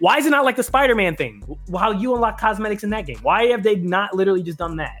 like why is it not like the Spider-Man thing, how you unlock cosmetics in that game? Why have they not literally just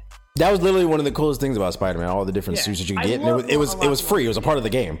done that? That was literally one of the coolest things about Spider-Man, all the different suits that you get. And it was free. It was a part of the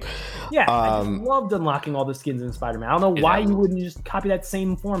game. Yeah, I just loved unlocking all the skins in Spider-Man. I don't know why you wouldn't just copy that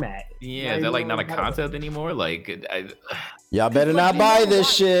same format. Yeah, is that like not a concept anymore? Like, y'all better not buy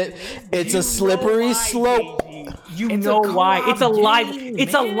this shit. It's a slippery slope. You know why? It's a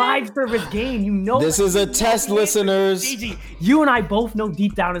live service game. You know this is a test, listeners. You and I both know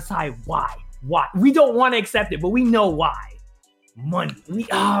deep down inside why. Why? We don't want to accept it, but we know why. Money.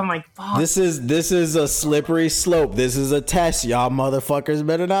 Oh my god. This is a slippery slope. This is a test. Y'all motherfuckers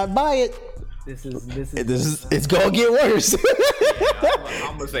better not buy it. This is it's gonna get worse.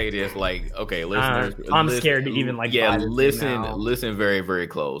 I'm gonna say this, like, okay, listeners. I'm scared to even like. Yeah, listen very, very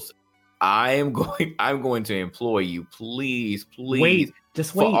close. I'm going to implore you, please,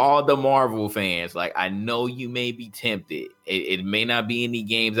 just wait. For all the Marvel fans, like, I know you may be tempted. It may not be any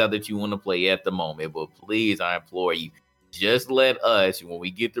games out that you want to play at the moment, but please, I implore you. Just let us, when we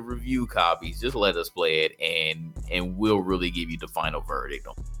get the review copies, just let us play it, and we'll really give you the final verdict.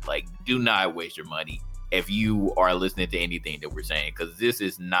 Like, do not waste your money if you are listening to anything that we're saying, because this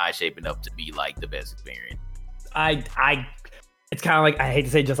is not shaping up to be like the best experience. It's kind of like, I hate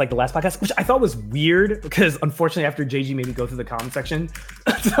to say just like the last podcast, which I thought was weird because unfortunately after JG made me go through the comment section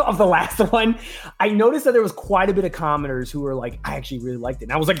of the last one, I noticed that there was quite a bit of commenters who were like, I actually really liked it.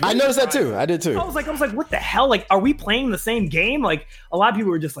 And I was like, I noticed that too. I did too. I was like, what the hell? Like, are we playing the same game? Like, a lot of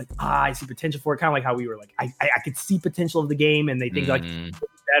people were just like, I see potential for it. Kind of like how we were like, I could see potential of the game, and they think like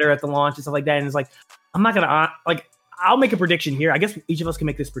better at the launch and stuff like that. And it's like, I'm not gonna I'll make a prediction here. I guess each of us can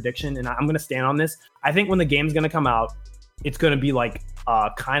make this prediction, and I'm gonna stand on this. I think when the game's gonna come out, it's going to be like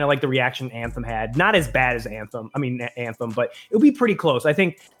kind of like the reaction Anthem had. Not as bad as Anthem, but it'll be pretty close. I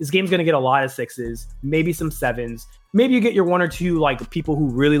think this game's going to get a lot of 6s, maybe some 7s. Maybe you get your 1 or 2 like people who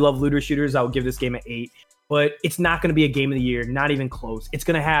really love looter shooters. I'll give this game an 8, but it's not going to be a game of the year, not even close. It's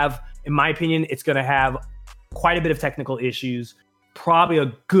going to have, in my opinion, it's going to have quite a bit of technical issues. Probably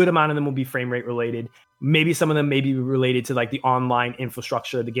a good amount of them will be frame rate related. Maybe some of them may be related to like the online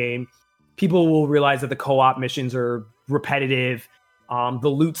infrastructure of the game. People will realize that the co-op missions are repetitive. The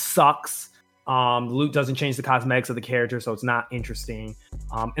loot sucks. The loot doesn't change the cosmetics of the character, so it's not interesting.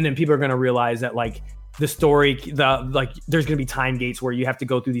 And then people are going to realize that like the story, there's going to be time gates where you have to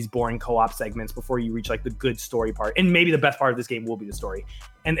go through these boring co-op segments before you reach like the good story part. And maybe the best part of this game will be the story,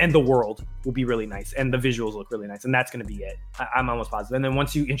 and the world will be really nice, and the visuals look really nice, and that's going to be it. I'm almost positive. And then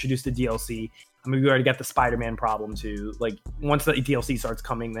once you introduce the DLC, I mean, we already got the Spider-Man problem too. Like, once the DLC starts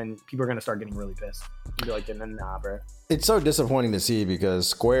coming, then people are going to start getting really pissed. You'll be like, nah, bro. It's so disappointing to see because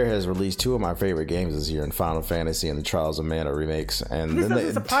Square has released 2 of my favorite games this year in Final Fantasy and the Trials of Mana remakes. And this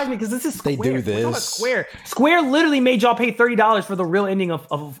doesn't surprise me because this is Square. They do this. Square literally made y'all pay $30 for the real ending of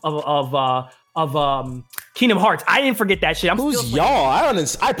Kingdom Hearts. I didn't forget that shit. Who's y'all?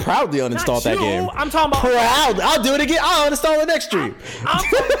 I proudly uninstalled that game. I'm talking about proud. I'll do it again. I'll uninstall it next stream. I'm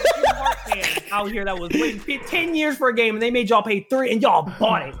talking about Kingdom Hearts fans out here that was waiting 10 years for a game, and they made y'all pay $30, and y'all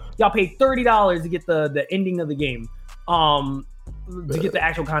bought it. Y'all paid $30 to get the ending of the game. To get the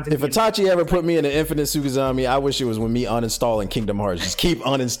actual content. If Itachi ever put me in an Infinite Tsukizami, I wish it was with me uninstalling Kingdom Hearts. Just keep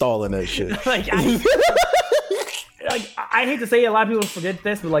uninstalling that shit. I hate to say it, a lot of people forget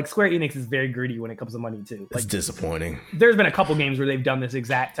this, but like Square Enix is very greedy when it comes to money too. Like, it's disappointing. There's been a couple games where they've done this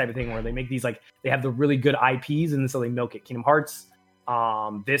exact type of thing where they make these like they have the really good IPs and so they milk it. Kingdom Hearts.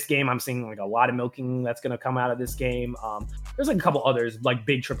 This game I'm seeing like a lot of milking that's gonna come out of this game. There's like a couple others like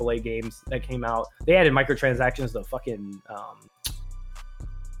big AAA games that came out. They added microtransactions to fucking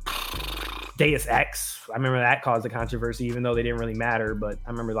Deus Ex. I remember that caused a controversy, even though they didn't really matter. But I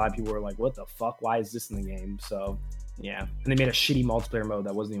remember a lot of people were like, "What the fuck? Why is this in the game?" So yeah, and they made a shitty multiplayer mode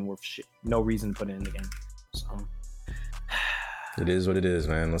that wasn't even worth shit. No reason to put it in the game. So it is what it is,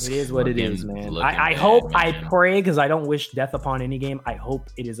 man. It is what it is, man. I hope, I pray, because I don't wish death upon any game. I hope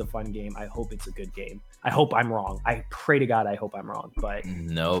it is a fun game. I hope it's a good game. I hope I'm wrong. I pray to God I hope I'm wrong. But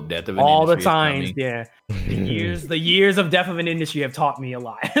no, death of an all the industry times, yeah. The years of death of an industry have taught me a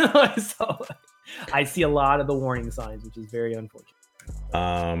lot. So I see a lot of the warning signs, which is very unfortunate.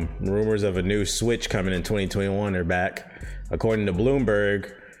 Rumors of a new Switch coming in 2021 are back. According to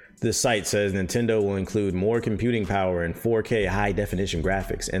Bloomberg, The site says Nintendo will include more computing power and 4K high definition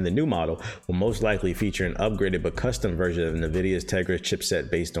graphics, and the new model will most likely feature an upgraded but custom version of NVIDIA's Tegra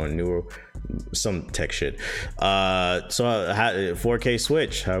chipset based on newer some tech shit. So 4K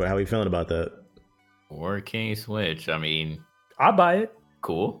Switch, how are you feeling about that? 4K Switch. I mean, I'll buy it.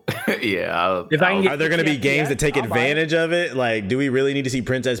 Cool. Yeah. If I can get Are there going to be games that take I'll buy advantage of it? Like, do we really need to see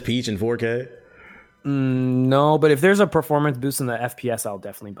Princess Peach in 4K? No, but if there's a performance boost in the FPS, I'll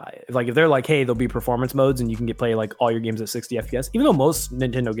definitely buy it. If they're like, hey, there'll be performance modes and you can play like all your games at 60 FPS, even though most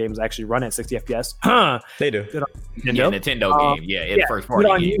Nintendo games actually run at 60 FPS. They do. Nintendo game. Yeah, first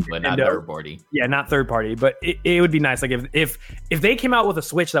party game, but not third party. Yeah, not third party, but it would be nice. Like if they came out with a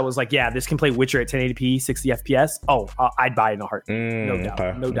Switch that was like, yeah, this can play Witcher at 1080p, 60 FPS. Oh, I'd buy it in a heartbeat. No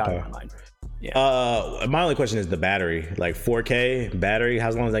doubt. No doubt in my mind. Yeah. My only question is the battery. Like 4K battery, how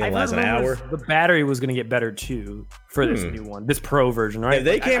long is that gonna last? An hour? The battery was gonna get better too for this new one, this Pro version, right? If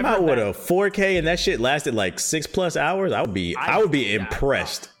they came out with a 4K and that shit lasted like 6+ hours, I would be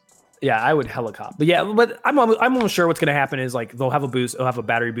impressed. Yeah, I would helicopter. But yeah, but I'm almost sure what's going to happen is like they'll have a boost, they'll have a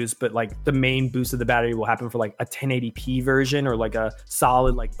battery boost, but like the main boost of the battery will happen for like a 1080p version or like a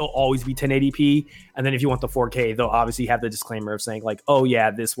solid, like it'll always be 1080p. And then if you want the 4K, they'll obviously have the disclaimer of saying like, oh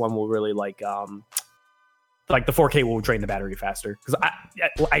yeah, this one will really like the 4K will drain the battery faster. Because I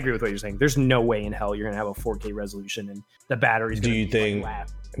agree with what you're saying. There's no way in hell you're going to have a 4K resolution and the battery's going to be. Do you think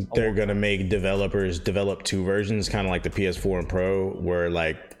they're gonna make developers develop two versions, kind of like the PS4 and Pro, where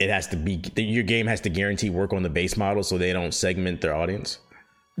like it has to be your game has to guarantee work on the base model, so they don't segment their audience?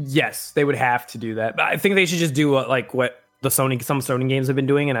 Yes, they would have to do that, but I think they should just do like what some Sony games have been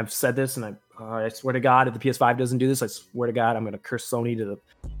doing. And I've said this, and I swear to God, if the PS5 doesn't do this, I swear to God, I'm gonna curse Sony to the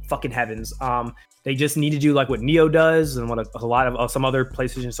fucking heavens. They just need to do like what Neo does and what a lot of some other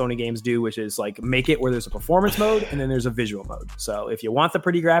PlayStation Sony games do, which is like make it where there's a performance mode and then there's a visual mode. So if you want the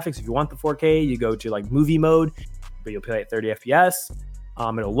pretty graphics, if you want the 4K, you go to like movie mode, but you'll play at 30 FPS.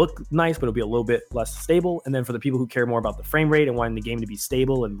 It'll look nice, but it'll be a little bit less stable. And then for the people who care more about the frame rate and wanting the game to be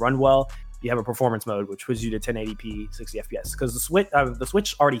stable and run well, you have a performance mode, which puts you to 1080p, 60 FPS. Because the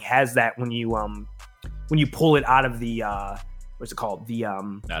Switch already has that when you pull it out of the what's it called?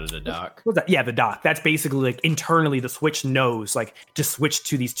 Out of the dock. What's that? Yeah, the dock. That's basically like internally the Switch knows like to switch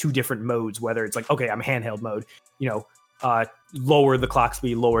to these two different modes. Whether it's like, okay, I'm handheld mode, lower the clock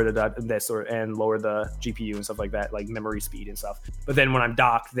speed, lower and lower the GPU and stuff like that, like memory speed and stuff. But then when I'm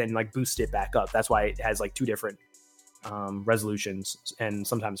docked, then like boost it back up. That's why it has like two different resolutions and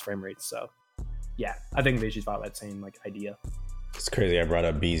sometimes frame rates. So yeah, I think they should follow that same like idea. It's crazy. I brought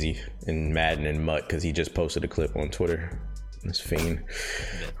up Beezy and Madden and Mutt because he just posted a clip on Twitter. This fiend.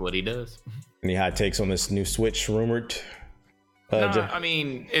 That's what he does. Any hot takes on this new Switch rumored? I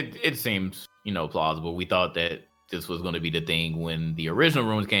mean, it seems plausible. We thought that this was going to be the thing when the original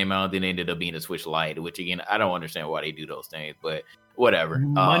rumors came out. Then it ended up being a Switch Lite, which again, I don't understand why they do those things, but whatever.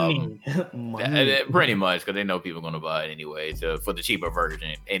 Money. Pretty much, because they know people are going to buy it anyway. So for the cheaper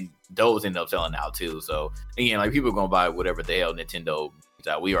version, and those end up selling out too. So again, like people are going to buy whatever the hell Nintendo is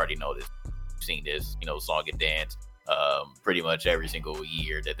out. We already know this. We've seen this, song and dance. Pretty much every single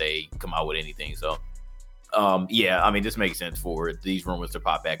year that they come out with anything. So, yeah, I mean, this makes sense for these rumors to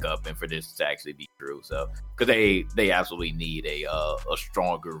pop back up and for this to actually be true. So, because they absolutely need a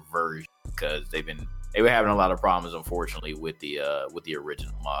stronger version because they were having a lot of problems, unfortunately, with the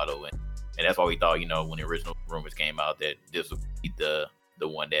original model, and that's why we thought, when the original rumors came out, that this would be the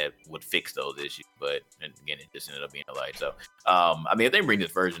one that would fix those issues, but again, it just ended up being a Lite. So, I mean, if they bring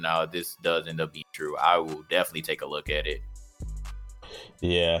this version out, this does end up being true, I will definitely take a look at it.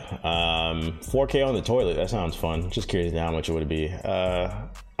 Yeah, 4K on the toilet. That sounds fun. Just curious how much it would be.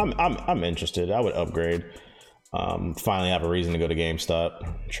 I'm interested. I would upgrade. Finally have a reason to go to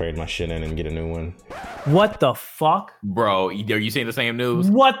GameStop, trade my shit in, and get a new one. What the fuck, bro? Are you seeing the same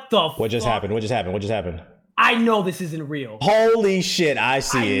news? What just happened? I know this isn't real. Holy shit, I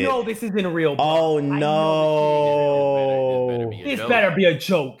see it. I know this isn't real, bro. Oh, no. This better be a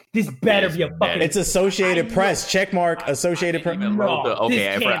joke. This better be a fucking... It's Associated Press. Checkmark Associated Press.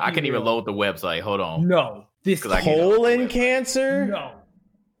 I can't even load the website. Hold on. No. This colon cancer? No.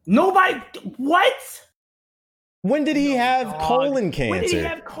 Nobody... What? When did he have colon cancer? When did he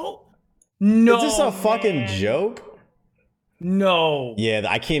have No, is this a fucking joke? No. Yeah,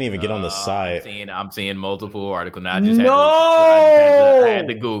 I can't even get on the site. I'm seeing multiple articles now. I had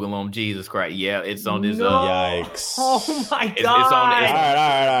to Google them. Jesus Christ. Yeah, it's on this. Yikes. Oh my God. It's on. All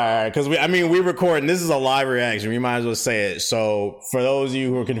right. Because we recording. This is a live reaction. We might as well say it. So for those of you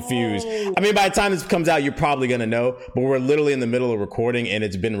who are confused, I mean, by the time this comes out, you're probably going to know. But we're literally in the middle of recording, and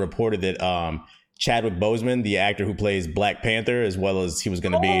it's been reported that Chadwick Boseman, the actor who plays Black Panther, as well as he was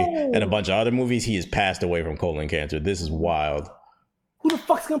going to be in a bunch of other movies, he has passed away from colon cancer. This is wild. Who the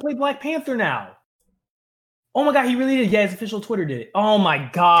fuck's going to play Black Panther now? Oh my God, he really did. Yeah, his official Twitter did it. Oh my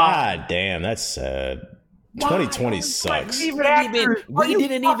God. God damn, that's sad. 2020 sucks. We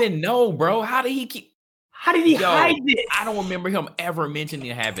didn't even know, bro. How did he hide this? I don't remember him ever mentioning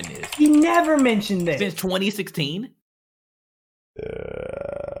having this. He never mentioned this. Since 2016?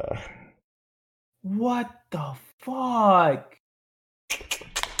 What the fuck?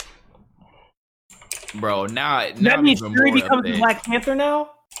 Bro, now that means Fury becomes Black Panther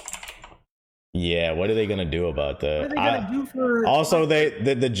now? Yeah, what are they gonna do about that? What are they gonna do for also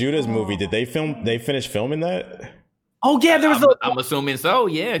the Judas movie, did they finish filming that? Oh yeah, there was I'm assuming so,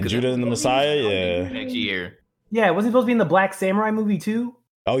 yeah. Judas and the Messiah, yeah. Next year. Yeah, wasn't he supposed to be in the Black Samurai movie too?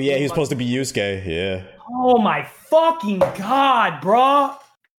 Oh yeah, he was supposed to be Yusuke, yeah. Oh my fucking God, bro.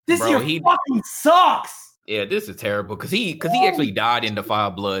 This year fucking sucks. Yeah, this is terrible because he actually died in The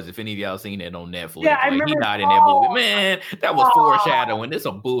Five Bloods. If any of y'all seen it on Netflix, yeah, I remember. He died in that movie. Man, that was foreshadowing. This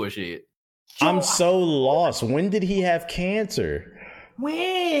some bullshit. I'm so lost. When did he have cancer?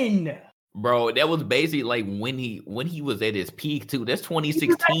 When? Bro, that was basically like when he was at his peak too. That's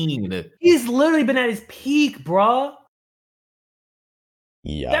 2016. He's literally been at his peak, bro.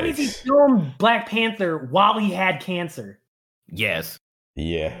 Yikes. That means he filmed Black Panther while he had cancer. Yes.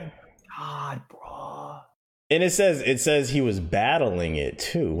 Yeah. God, bro. And it says he was battling it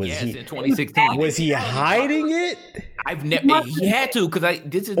too. Was he in 2016? Was he hiding it? I've never. He had to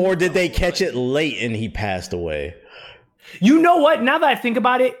Or did they catch it late and he passed away? You know what? Now that I think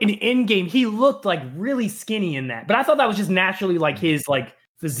about it, in Endgame, he looked like really skinny in that. But I thought that was just naturally like his like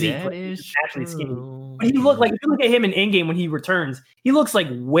physique. That is naturally skinny. But he looked like, if you look at him in Endgame when he returns, he looks like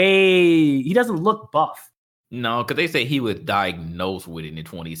he doesn't look buff. No, because they say he was diagnosed with it in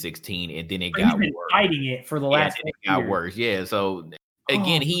 2016, and then it got worse. Fighting it for the last. It got worse. Yeah. So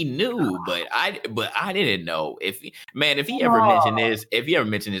again, he knew, but I didn't know. If he ever mentioned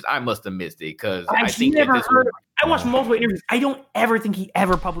this, I must have missed it because I think I watched multiple interviews. I don't ever think he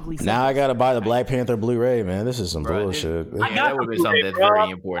ever publicly said. Now I gotta buy the Black Panther Blu-ray, man. This is some bullshit. That would be something that's very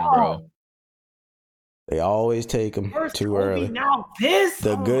important, bro. They always take them too early. Now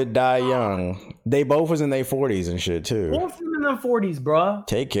the good die young. They both was in their 40s and shit too. Both of them in their 40s, bro.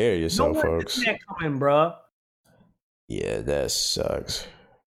 Take care of yourself, folks. Coming, bro. Yeah, that sucks.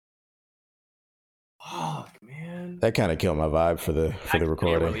 Fuck, man. That kind of killed my vibe for the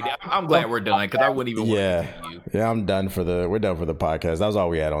recording. I'm glad we're done because I wouldn't even. Yeah, I'm done we're done for the podcast. That was all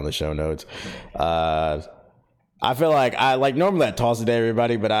we had on the show notes. I feel like normally I toss it to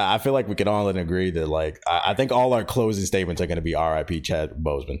everybody, but I feel like we can all agree that I think all our closing statements are going to be R.I.P. Chadwick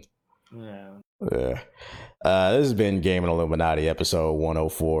Boseman. Yeah. This has been Gaming Illuminati episode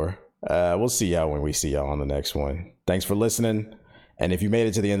 104. We'll see y'all when we see y'all on the next one. Thanks for listening. And if you made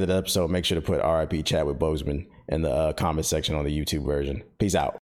it to the end of the episode, make sure to put R.I.P. Chadwick Boseman in the comment section on the YouTube version. Peace out.